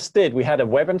what we just did. We had a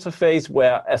web interface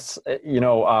where,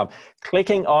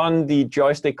 clicking on the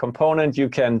joystick component, you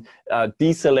can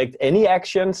deselect any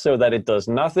action so that it does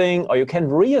nothing, or you can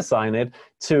reassign it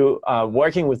to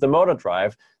working with the motor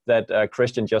drive that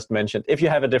Christian just mentioned, if you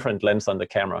have a different lens on the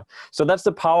camera. So that's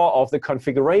the power of the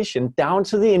configuration down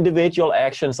to the individual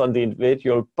actions on the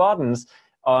individual buttons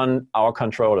on our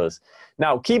controllers.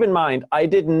 Now, keep in mind, I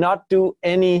did not do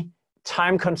any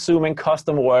time-consuming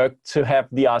custom work to have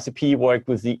the RCP work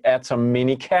with the Atom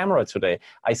Mini camera today.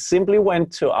 I simply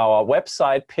went to our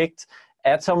website, picked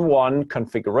Atom 1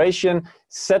 configuration,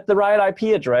 set the right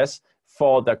IP address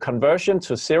for the conversion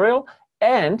to serial,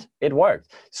 and it worked.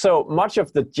 So much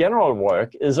of the general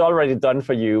work is already done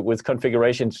for you with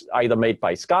configurations either made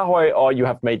by SKAARHOJ or you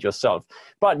have made yourself.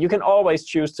 But you can always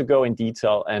choose to go in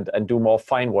detail and do more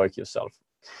fine work yourself.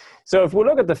 So if we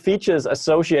look at the features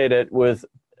associated with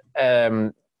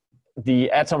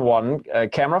the Atom 1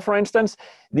 camera, for instance,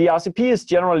 the RCP is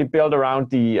generally built around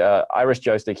the iris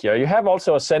joystick here. You have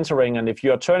also a centering, and if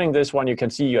you are turning this one, you can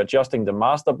see you're adjusting the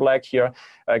master black here.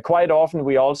 Quite often,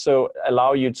 we also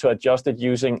allow you to adjust it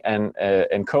using an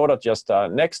encoder just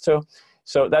next to.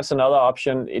 So that's another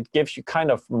option. It gives you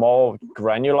kind of more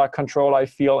granular control, I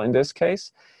feel, in this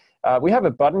case. We have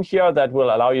a button here that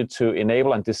will allow you to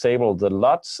enable and disable the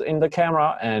LUTs in the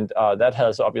camera, and that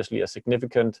has obviously a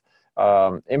significant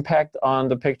impact on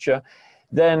the picture.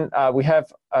 Then we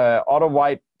have auto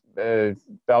white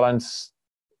balance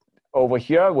over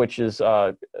here, which is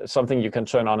something you can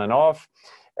turn on and off.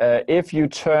 If you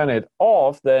turn it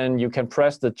off, then you can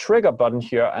press the trigger button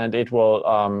here and it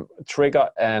will trigger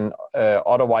an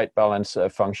auto white balance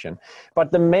function.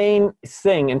 But the main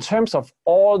thing in terms of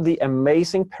all the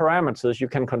amazing parameters you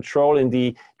can control in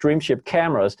the DreamShip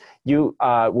cameras, you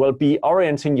will be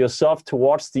orienting yourself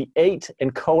towards the 8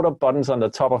 encoder buttons on the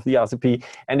top of the RCP.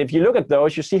 And if you look at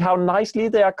those, you see how nicely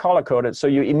they are color-coded. So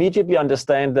you immediately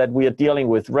understand that we are dealing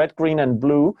with red, green, and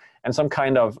blue and some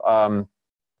kind of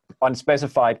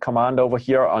unspecified command over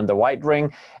here on the white ring.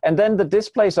 And then the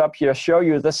displays up here show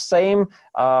you the same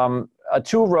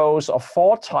 2 rows of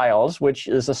 4 tiles, which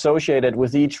is associated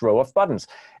with each row of buttons.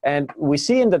 And we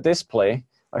see in the display,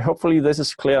 hopefully this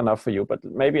is clear enough for you, but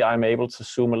maybe I'm able to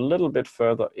zoom a little bit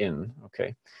further in.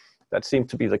 Okay, that seems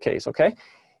to be the case. Okay,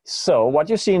 so what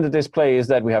you see in the display is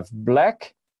that we have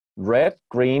black, red,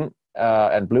 green,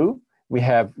 and blue. We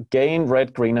have gain,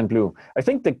 red, green, and blue. I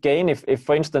think the gain, if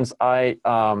for instance, I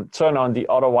turn on the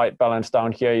auto white balance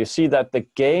down here, you see that the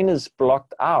gain is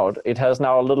blocked out. It has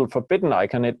now a little forbidden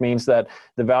icon. It means that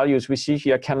the values we see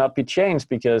here cannot be changed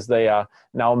because they are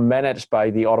now managed by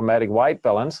the automatic white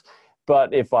balance.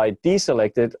 But if I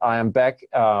deselect it, I am back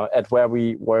at where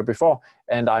we were before,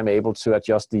 and I'm able to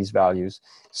adjust these values.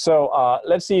 So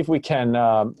let's see if we can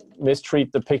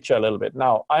mistreat the picture a little bit.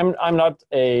 Now, I'm not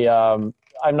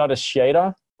a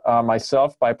shader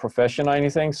myself by profession or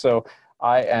anything, so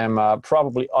I am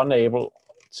probably unable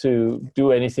to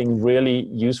do anything really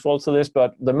useful to this.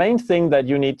 But the main thing that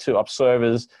you need to observe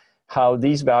is how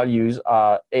these values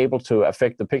are able to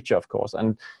affect the picture, of course.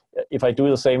 And if I do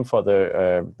the same for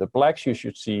the blacks, you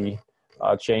should see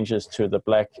changes to the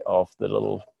black of the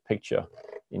little picture.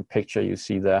 In picture, you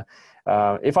see there.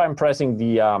 If I'm pressing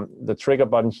the trigger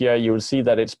button here, you will see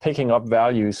that it's picking up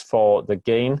values for the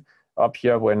gain up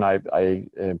here when I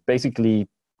basically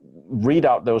read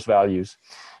out those values.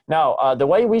 Now, the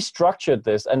way we structured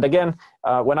this, and again,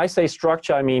 when I say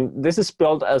structure, I mean this is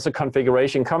built as a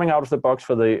configuration coming out of the box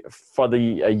for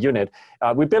the unit.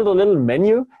 We built a little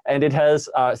menu, and it has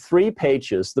 3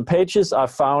 pages. The pages are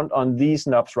found on these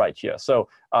knobs right here. So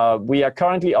we are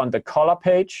currently on the color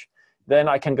page. Then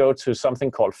I can go to something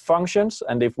called functions,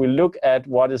 and if we look at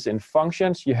what is in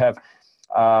functions, you have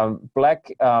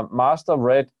black master,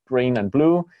 red, green, and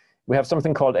blue. We have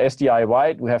something called SDI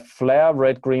white. We have flare,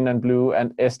 red, green, and blue,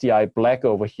 and SDI black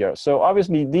over here. So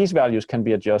obviously these values can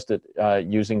be adjusted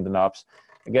using the knobs.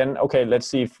 Again, okay, let's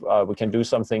see if we can do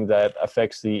something that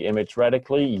affects the image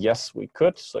radically. Yes, we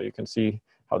could. So you can see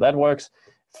how that works.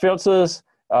 Filters,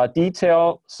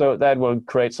 detail, so that will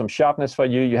create some sharpness for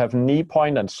you. You have knee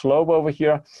point and slope over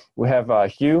here. We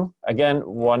have hue. Again,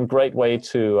 one great way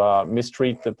to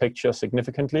mistreat the picture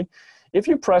significantly. If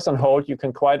you press and hold, you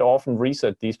can quite often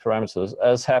reset these parameters,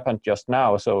 as happened just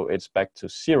now. So it's back to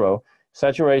 0.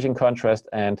 Saturation, contrast,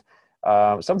 and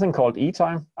something called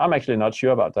E-time. I'm actually not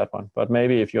sure about that one, but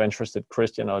maybe if you're interested,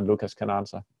 Christian or Lucas can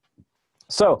answer.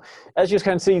 So, as you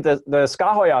can see, the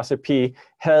SKAARHOJ RCP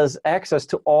has access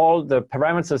to all the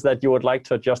parameters that you would like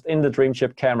to adjust in the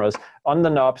DreamShip cameras on the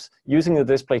knobs, using the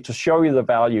display to show you the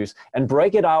values and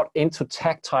break it out into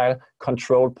tactile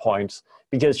control points,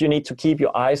 because you need to keep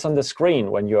your eyes on the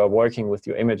screen when you are working with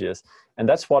your images. And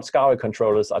that's what SKAARHOJ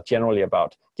controllers are generally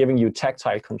about, giving you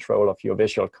tactile control of your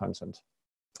visual content.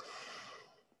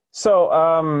 So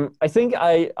I think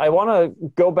I want to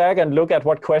go back and look at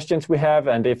what questions we have,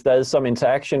 and if there's some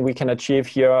interaction we can achieve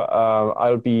here,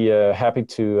 I'll be happy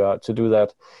to do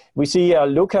that. We see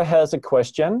Luca has a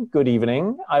question. Good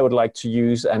evening. I would like to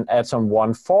use an Atom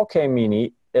 1 4K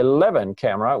Mini 11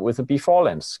 camera with a before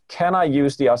lens. Can I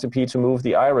use the RCP to move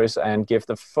the iris and give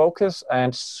the focus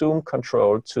and zoom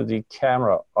control to the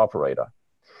camera operator?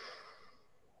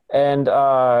 And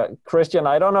Christian,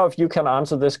 I don't know if you can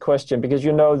answer this question because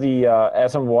you know the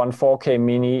Atom 1 4K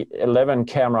Mini 11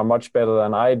 camera much better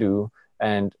than I do,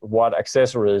 and what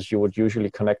accessories you would usually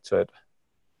connect to it.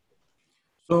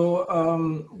 So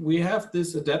we have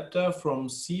this adapter from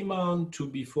C mount to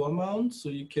before mount, so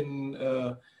you can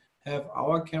have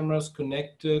our cameras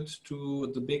connected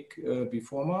to the big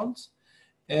before mounts.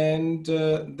 And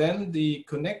then the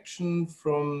connection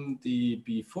from the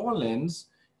before lens,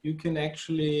 you can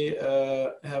actually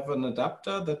have an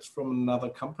adapter that's from another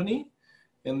company.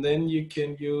 And then you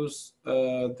can use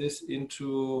this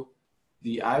into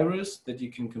the iris that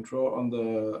you can control on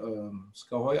the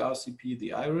SKAARHOJ RCP,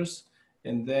 the iris.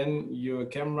 And then your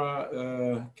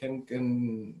camera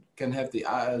can have the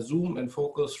zoom and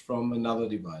focus from another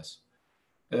device.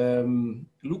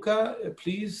 Luca,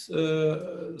 please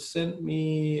send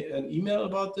me an email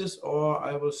about this, or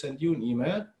I will send you an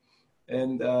email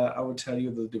and I will tell you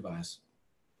the device.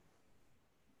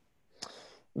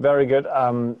 Very good.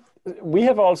 We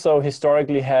have also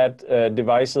historically had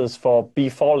devices for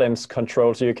before lens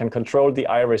control, so you can control the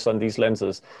iris on these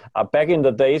lenses. Back in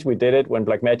the days, we did it when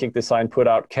Blackmagic Design put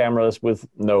out cameras with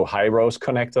no high-res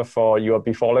connector for your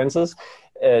before lenses.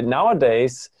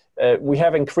 Nowadays, we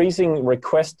have increasing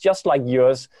requests just like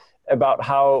yours about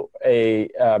how a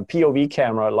POV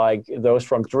camera like those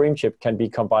from Dreamchip can be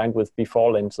combined with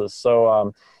before lenses.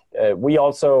 So we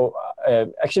also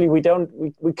actually we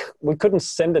couldn't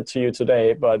send it to you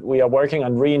today, but we are working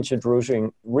on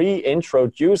reintroducing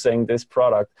this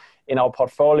product in our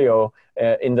portfolio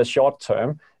in the short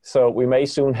term. So we may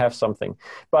soon have something.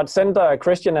 But send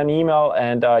Christian an email,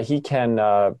 and he can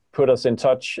put us in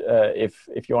touch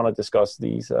if you want to discuss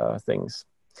these things.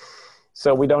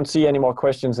 So we don't see any more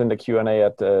questions in the Q&A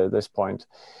at this point.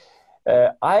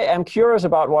 I am curious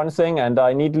about one thing, and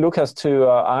I need Lucas to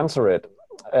answer it.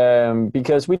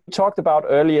 Because we talked about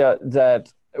earlier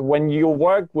that when you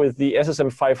work with the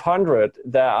SSM 500,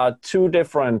 there are two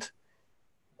different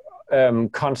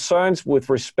concerns with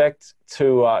respect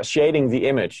to shading the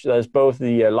image. There's both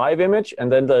the live image, and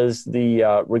then there's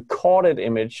the recorded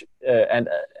image and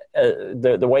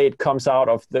the way it comes out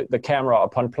of the camera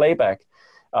upon playback.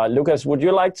 Lucas, would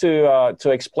you like to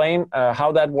explain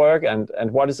how that works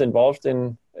and what is involved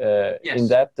in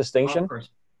that distinction? Of course.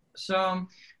 So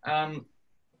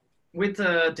with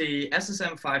the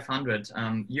SSM 500,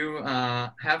 you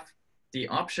have the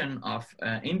option of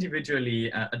individually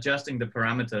adjusting the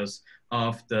parameters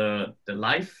of the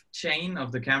live chain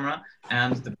of the camera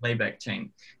and the playback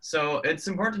chain. So it's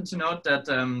important to note that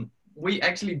we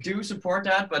actually do support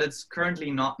that, but it's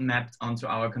currently not mapped onto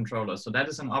our controller. So that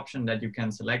is an option that you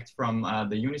can select from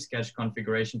the Unisketch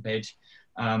configuration page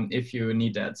if you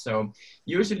need that. So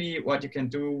usually what you can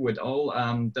do with all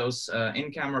those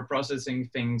in-camera processing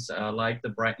things like the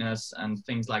brightness and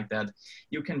things like that,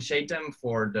 you can shade them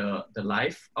for the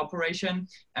live operation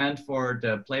and for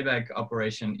the playback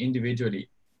operation individually.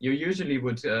 You usually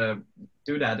would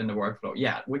do that in the workflow.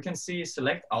 Yeah, we can see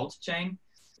select alt chain,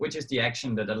 which is the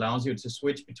action that allows you to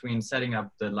switch between setting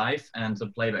up the live and the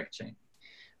playback chain.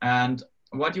 And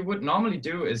what you would normally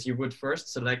do is you would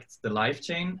first select the live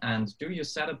chain and do your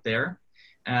setup there.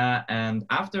 And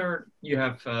after you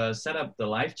have set up the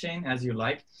live chain as you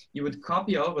like, you would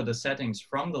copy over the settings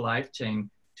from the live chain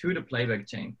to the playback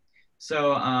chain.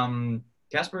 So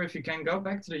Kasper, if you can go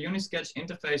back to the Unisketch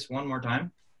interface one more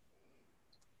time.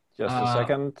 Just a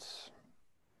second.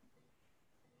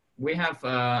 We have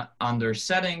under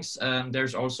settings,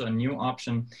 there's also a new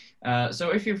option. So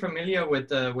if you're familiar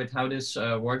with how this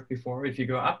worked before, if you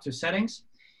go up to settings,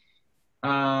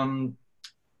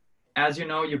 as you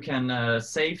know, you can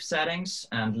save settings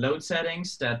and load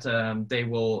settings that they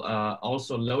will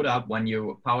also load up when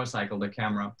you power cycle the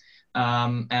camera.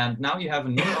 And now you have a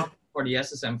new option for the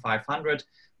SSM 500,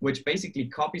 which basically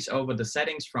copies over the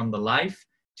settings from the live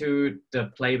to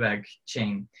the playback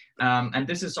chain. And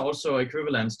this is also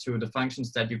equivalent to the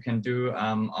functions that you can do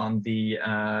on the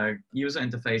user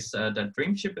interface that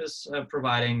Dreamchip is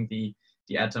providing, the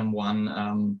Atom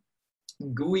 1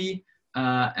 GUI.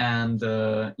 And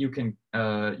you can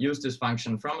use this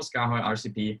function from a SKAARHOJ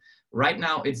RCP. Right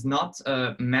now, it's not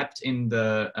mapped in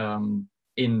the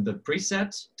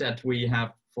preset that we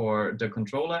have for the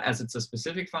controller, as it's a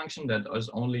specific function that is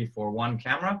only for one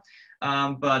camera.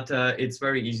 But it's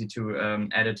very easy to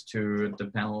add it to the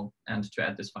panel and to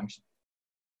add this function.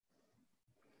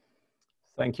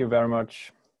 Thank you very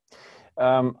much.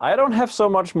 I don't have so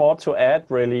much more to add,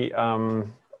 really.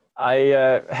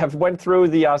 I have went through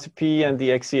the RCP and the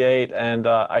XC8, and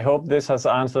I hope this has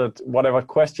answered whatever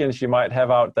questions you might have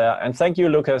out there. And thank you,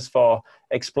 Lucas, for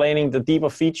explaining the deeper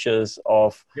features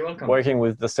of working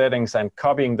with the settings and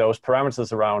copying those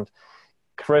parameters around.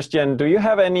 Christian, do you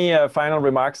have any final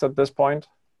remarks at this point?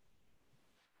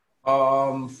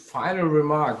 Final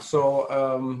remarks. So,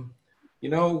 you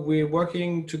know, we're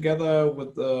working together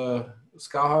with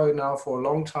SKAARHOJ now for a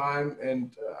long time,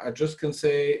 and I just can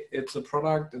say it's a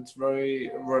product, it's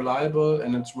very reliable,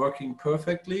 and it's working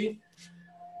perfectly.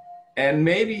 And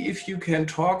maybe if you can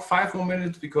talk 5 more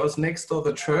minutes, because next door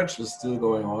the church is still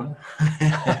going on.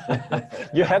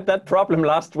 You had that problem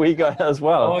last week as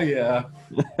well. Oh yeah.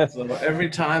 So every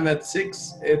time at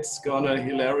 6, it's gonna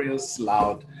hilarious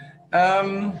loud.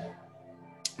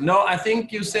 No, I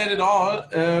think you said it all.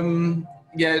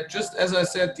 Yeah, just as I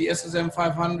said, the SSM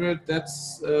 500,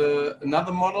 that's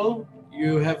another model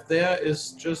you have there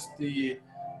is just the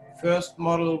first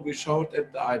model we showed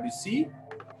at the IBC.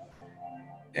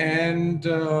 And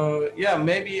yeah,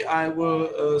 maybe I will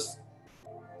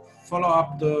follow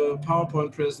up the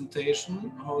PowerPoint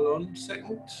presentation. Hold on a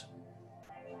second.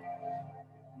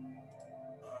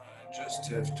 I just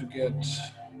have to get...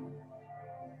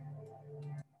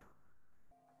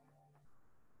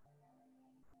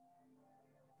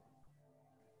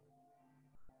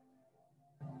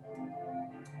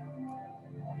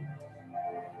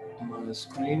 my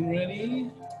screen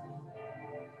ready.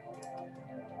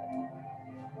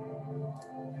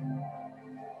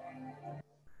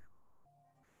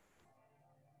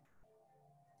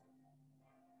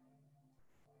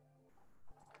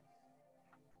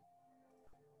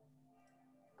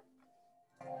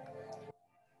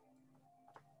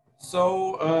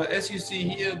 So as you see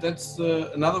here, that's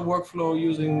another workflow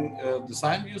using the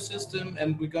SignView system,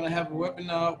 and we're going to have a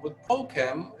webinar with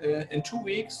PolCam in 2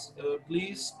 weeks.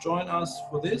 Please join us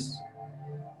for this.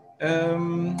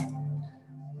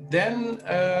 Then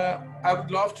I would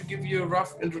love to give you a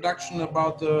rough introduction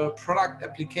about the product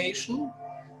application.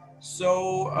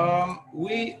 So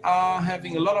we are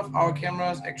having a lot of our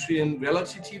cameras actually in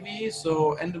reality TV.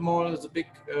 So Endemol is a big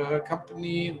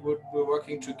company, we're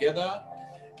working together.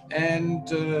 And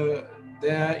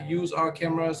they use our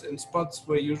cameras in spots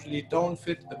where usually don't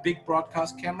fit a big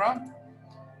broadcast camera.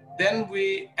 Then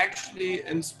we actually,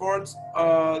 in sports,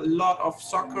 a lot of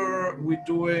soccer, we're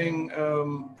doing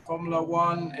Formula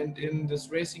 1, and in this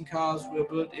racing cars we're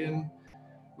built in.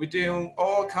 We're doing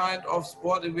all kinds of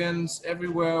sport events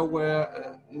everywhere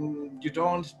where you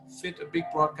don't fit a big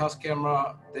broadcast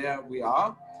camera, there we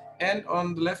are. And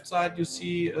on the left side you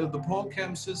see the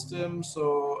PolCam system. So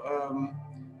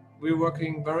we're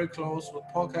working very close with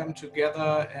PolCam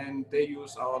together, and they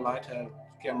use our light-held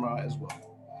camera as well.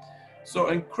 So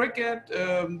in cricket,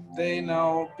 they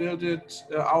now built it,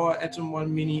 our Atom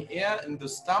 1 Mini Air in the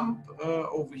stump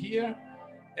over here.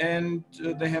 And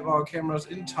they have our cameras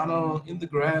in tunnel, in the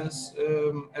grass,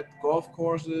 at golf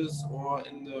courses or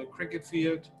in the cricket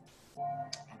field.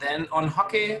 Then on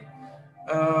hockey,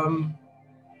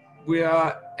 we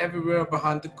are everywhere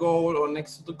behind the goal or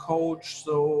next to the coach,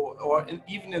 so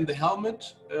even in the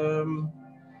helmet.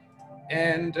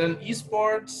 And in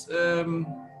esports,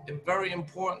 very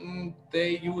important,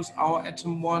 they use our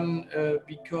Atom 1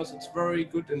 because it's very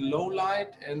good in low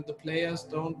light, and the players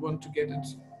don't want to get it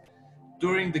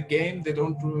during the game. They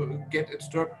don't get it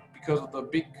disturbed because of the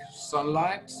big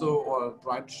sunlight, or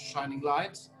bright shining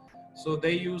lights. So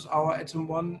they use our Atom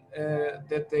 1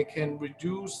 that they can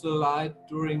reduce the light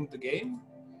during the game.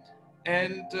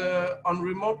 And on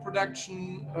remote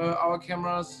production, our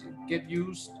cameras get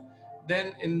used.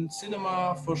 Then in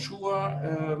cinema, for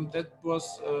sure, that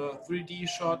was a 3D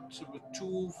shot with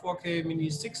 2 4K Mini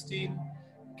 16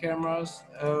 cameras.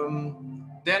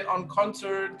 Then on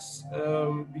concerts,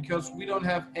 because we don't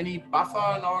have any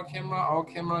buffer in our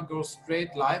camera goes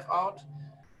straight live out.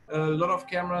 A lot of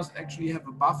cameras actually have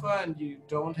a buffer, and you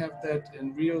don't have that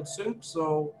in real sync.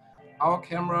 So our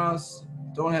cameras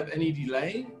don't have any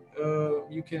delay.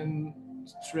 You can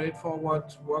straightforward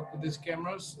work with these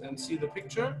cameras and see the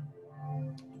picture.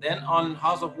 Then on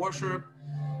House of Worship,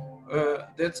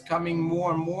 that's coming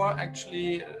more and more.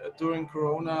 Actually, during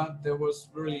Corona, there was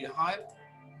really hype.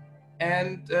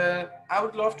 And I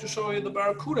would love to show you the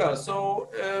Barracuda. So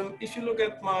if you look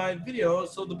at my video,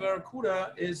 so the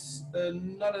Barracuda is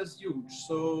not as huge,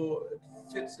 so it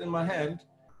fits in my hand.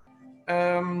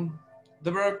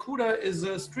 the Barracuda is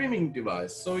a streaming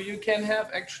device. So you can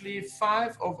have actually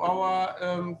 5 of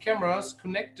our cameras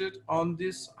connected on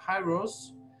this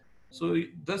HiROS. So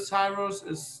this HiROS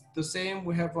is the same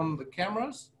we have on the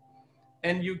cameras.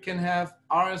 And you can have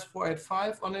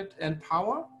RS485 on it and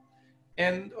power.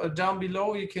 And down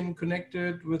below, you can connect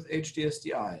it with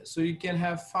HDSDI. So you can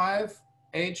have 5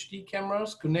 HD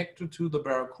cameras connected to the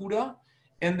Barracuda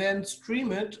and then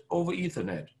stream it over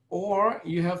Ethernet. Or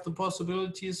you have the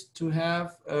possibilities to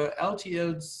have a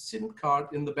LTE SIM card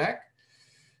in the back,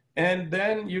 and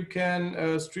then you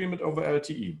can stream it over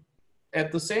LTE.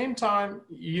 At the same time,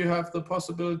 you have the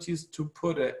possibilities to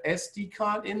put a SD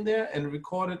card in there and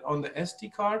record it on the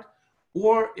SD card.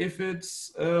 Or if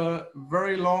it's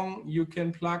very long, you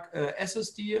can plug a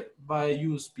SSD by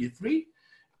USB 3,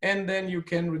 and then you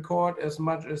can record as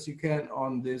much as you can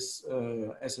on this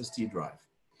SSD drive.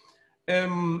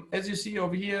 As you see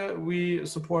over here, we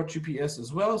support GPS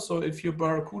as well. So if your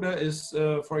Barracuda is,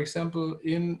 for example,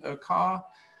 in a car,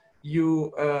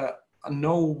 you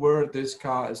know where this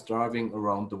car is driving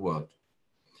around the world.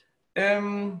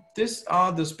 These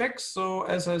are the specs. So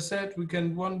as I said, we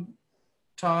can one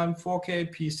time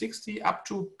 4K P60 up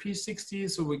to P60.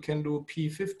 So we can do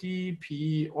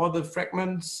P50, all the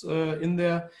fragments in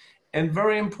there. And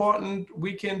very important,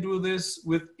 we can do this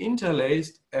with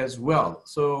interlaced as well.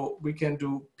 So we can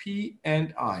do P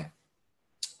and I.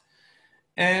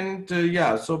 And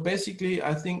yeah, so basically,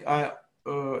 I think I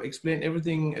explained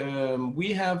everything.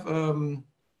 We have a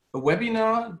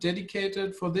webinar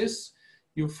dedicated for this.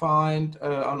 You find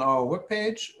on our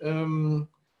webpage.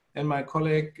 And my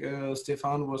colleague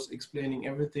Stefan was explaining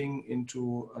everything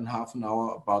into half an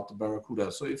hour about the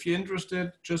Barracuda. So if you're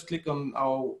interested, just click on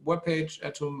our webpage,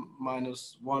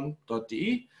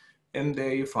 atom-1.de, and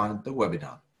there you find the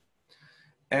webinar.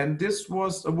 And this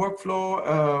was a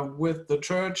workflow with the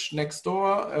church next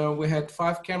door. We had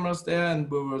 5 cameras there,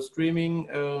 and we were streaming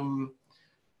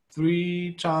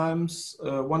 3 times,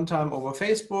 1 time over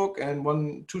Facebook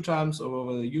and 2 times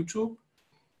over YouTube.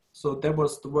 So that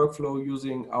was the workflow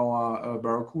using our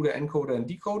Barracuda encoder and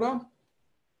decoder.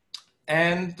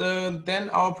 And then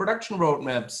our production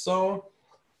roadmap. So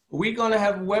we're going to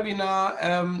have a webinar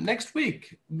next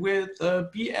week with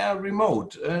BR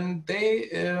Remote. And they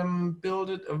built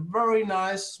a very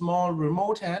nice small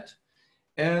remote head.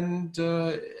 And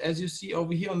as you see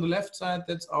over here on the left side,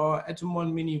 that's our Atom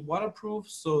 1 Mini waterproof.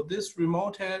 So this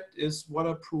remote head is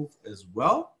waterproof as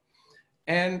well.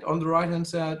 And on the right-hand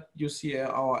side, you see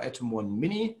our Atom 1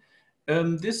 Mini.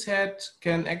 This head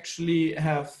can actually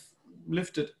have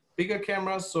lifted bigger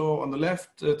cameras. So on the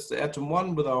left, it's the Atom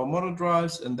 1 with our motor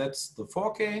drives, and that's the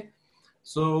 4K.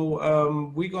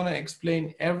 So we're going to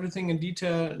explain everything in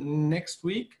detail next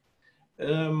week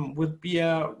with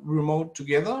BR Remote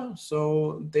together.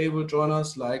 So they will join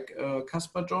us like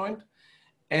Kasper joined.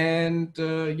 And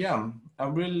yeah,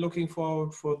 I'm really looking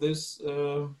forward for this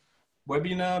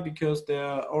webinar because there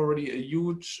are already a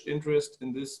huge interest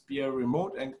in this BR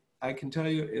Remote, and I can tell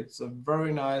you it's a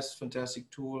very nice, fantastic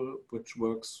tool which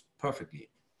works perfectly.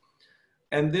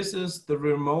 And this is the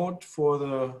remote for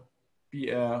the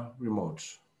BR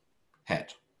Remote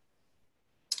head.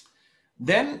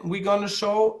 Then we're going to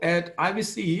show at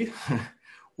IBC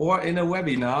or in a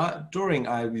webinar during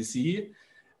IBC.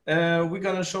 We're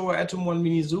going to show Atom 1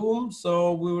 Mini zoom.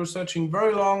 So we were searching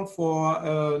very long for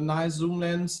a nice zoom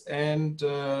lens, and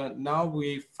now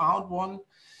we found one.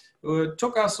 It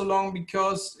took us so long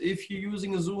because if you're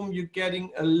using a zoom, you're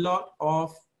getting a lot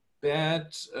of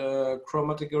bad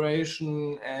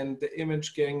chromatography and the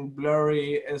image getting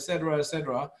blurry, etc.,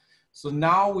 etc. So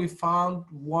now we found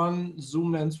one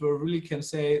zoom lens where we really can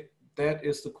say that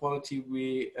is the quality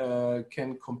we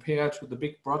can compare to the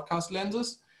big broadcast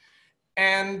lenses.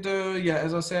 And yeah,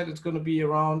 as I said, it's going to be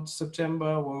around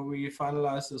September where we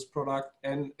finalize this product.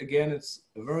 And again, it's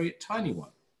a very tiny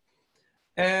one.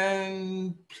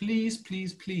 And please,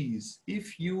 please, please,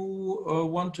 if you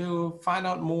want to find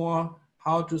out more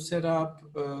how to set up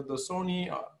the Sony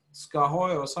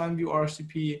SKAARHOJ or SignView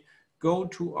RCP, go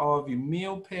to our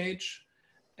Vimeo page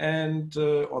and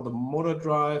or the motor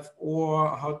drive,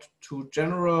 or how to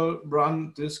general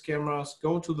run these cameras,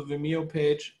 go to the Vimeo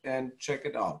page and check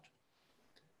it out.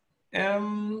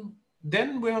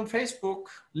 Then we're on Facebook,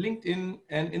 LinkedIn,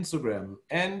 and Instagram.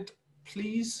 And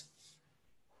please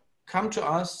come to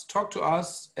us, talk to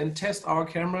us, and test our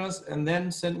cameras, and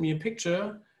then send me a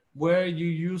picture where you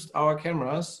used our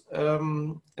cameras,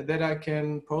 that I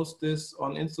can post this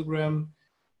on Instagram.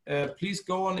 Please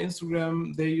go on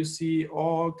Instagram. There you see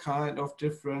all kind of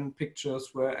different pictures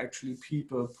where actually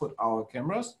people put our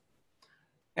cameras.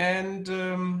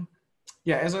 And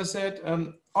yeah, as I said,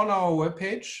 on our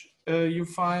webpage, you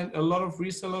find a lot of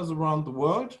resellers around the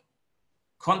world.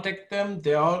 Contact them.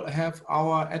 They all have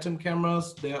our Atom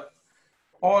cameras. They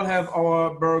all have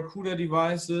our Barracuda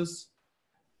devices.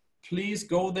 Please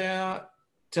go there.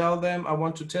 Tell them I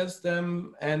want to test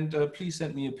them, and please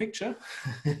send me a picture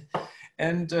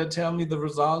and tell me the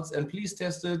results, and please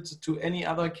test it to any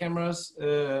other cameras,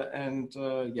 and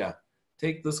yeah,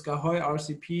 take the SKAARHOJ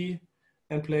RCP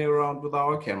and play around with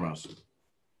our cameras.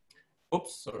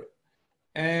 Oops, sorry.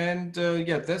 And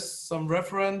yeah, there's some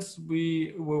reference.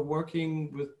 We were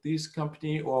working with this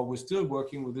company, or we're still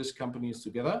working with these companies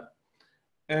together.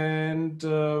 And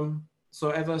so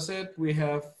as I said, we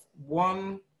have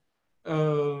one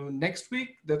next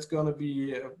week that's going to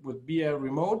be with BR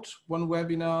Remote, one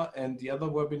webinar, and the other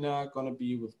webinar going to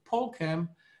be with PoleCam,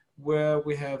 where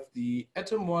we have the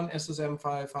Atom 1 SSM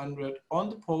 500 on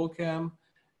the PoleCam,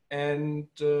 and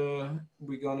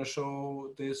we're going to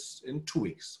show this in 2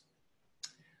 weeks.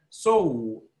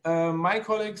 So my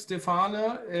colleague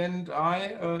Stefane and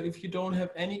I, if you don't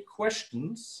have any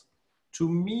questions to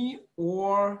me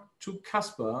or to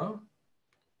Kasper,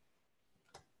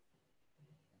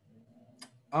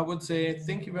 I would say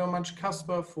thank you very much,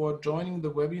 Kasper, for joining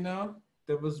the webinar.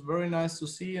 That was very nice to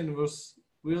see, and it was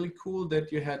really cool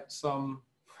that you had some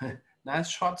nice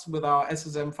shots with our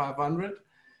SSM 500.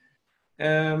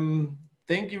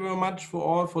 Thank you very much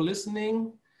for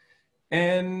listening.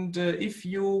 And if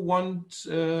you want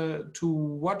to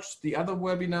watch the other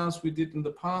webinars we did in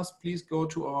the past, please go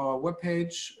to our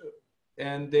webpage,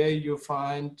 and there you'll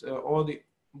find all the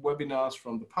webinars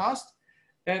from the past.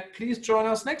 And please join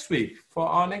us next week for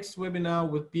our next webinar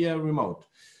with BR Remote.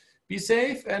 Be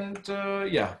safe, and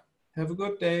yeah, have a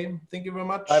good day. Thank you very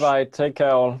much. Bye-bye. Take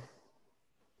care all.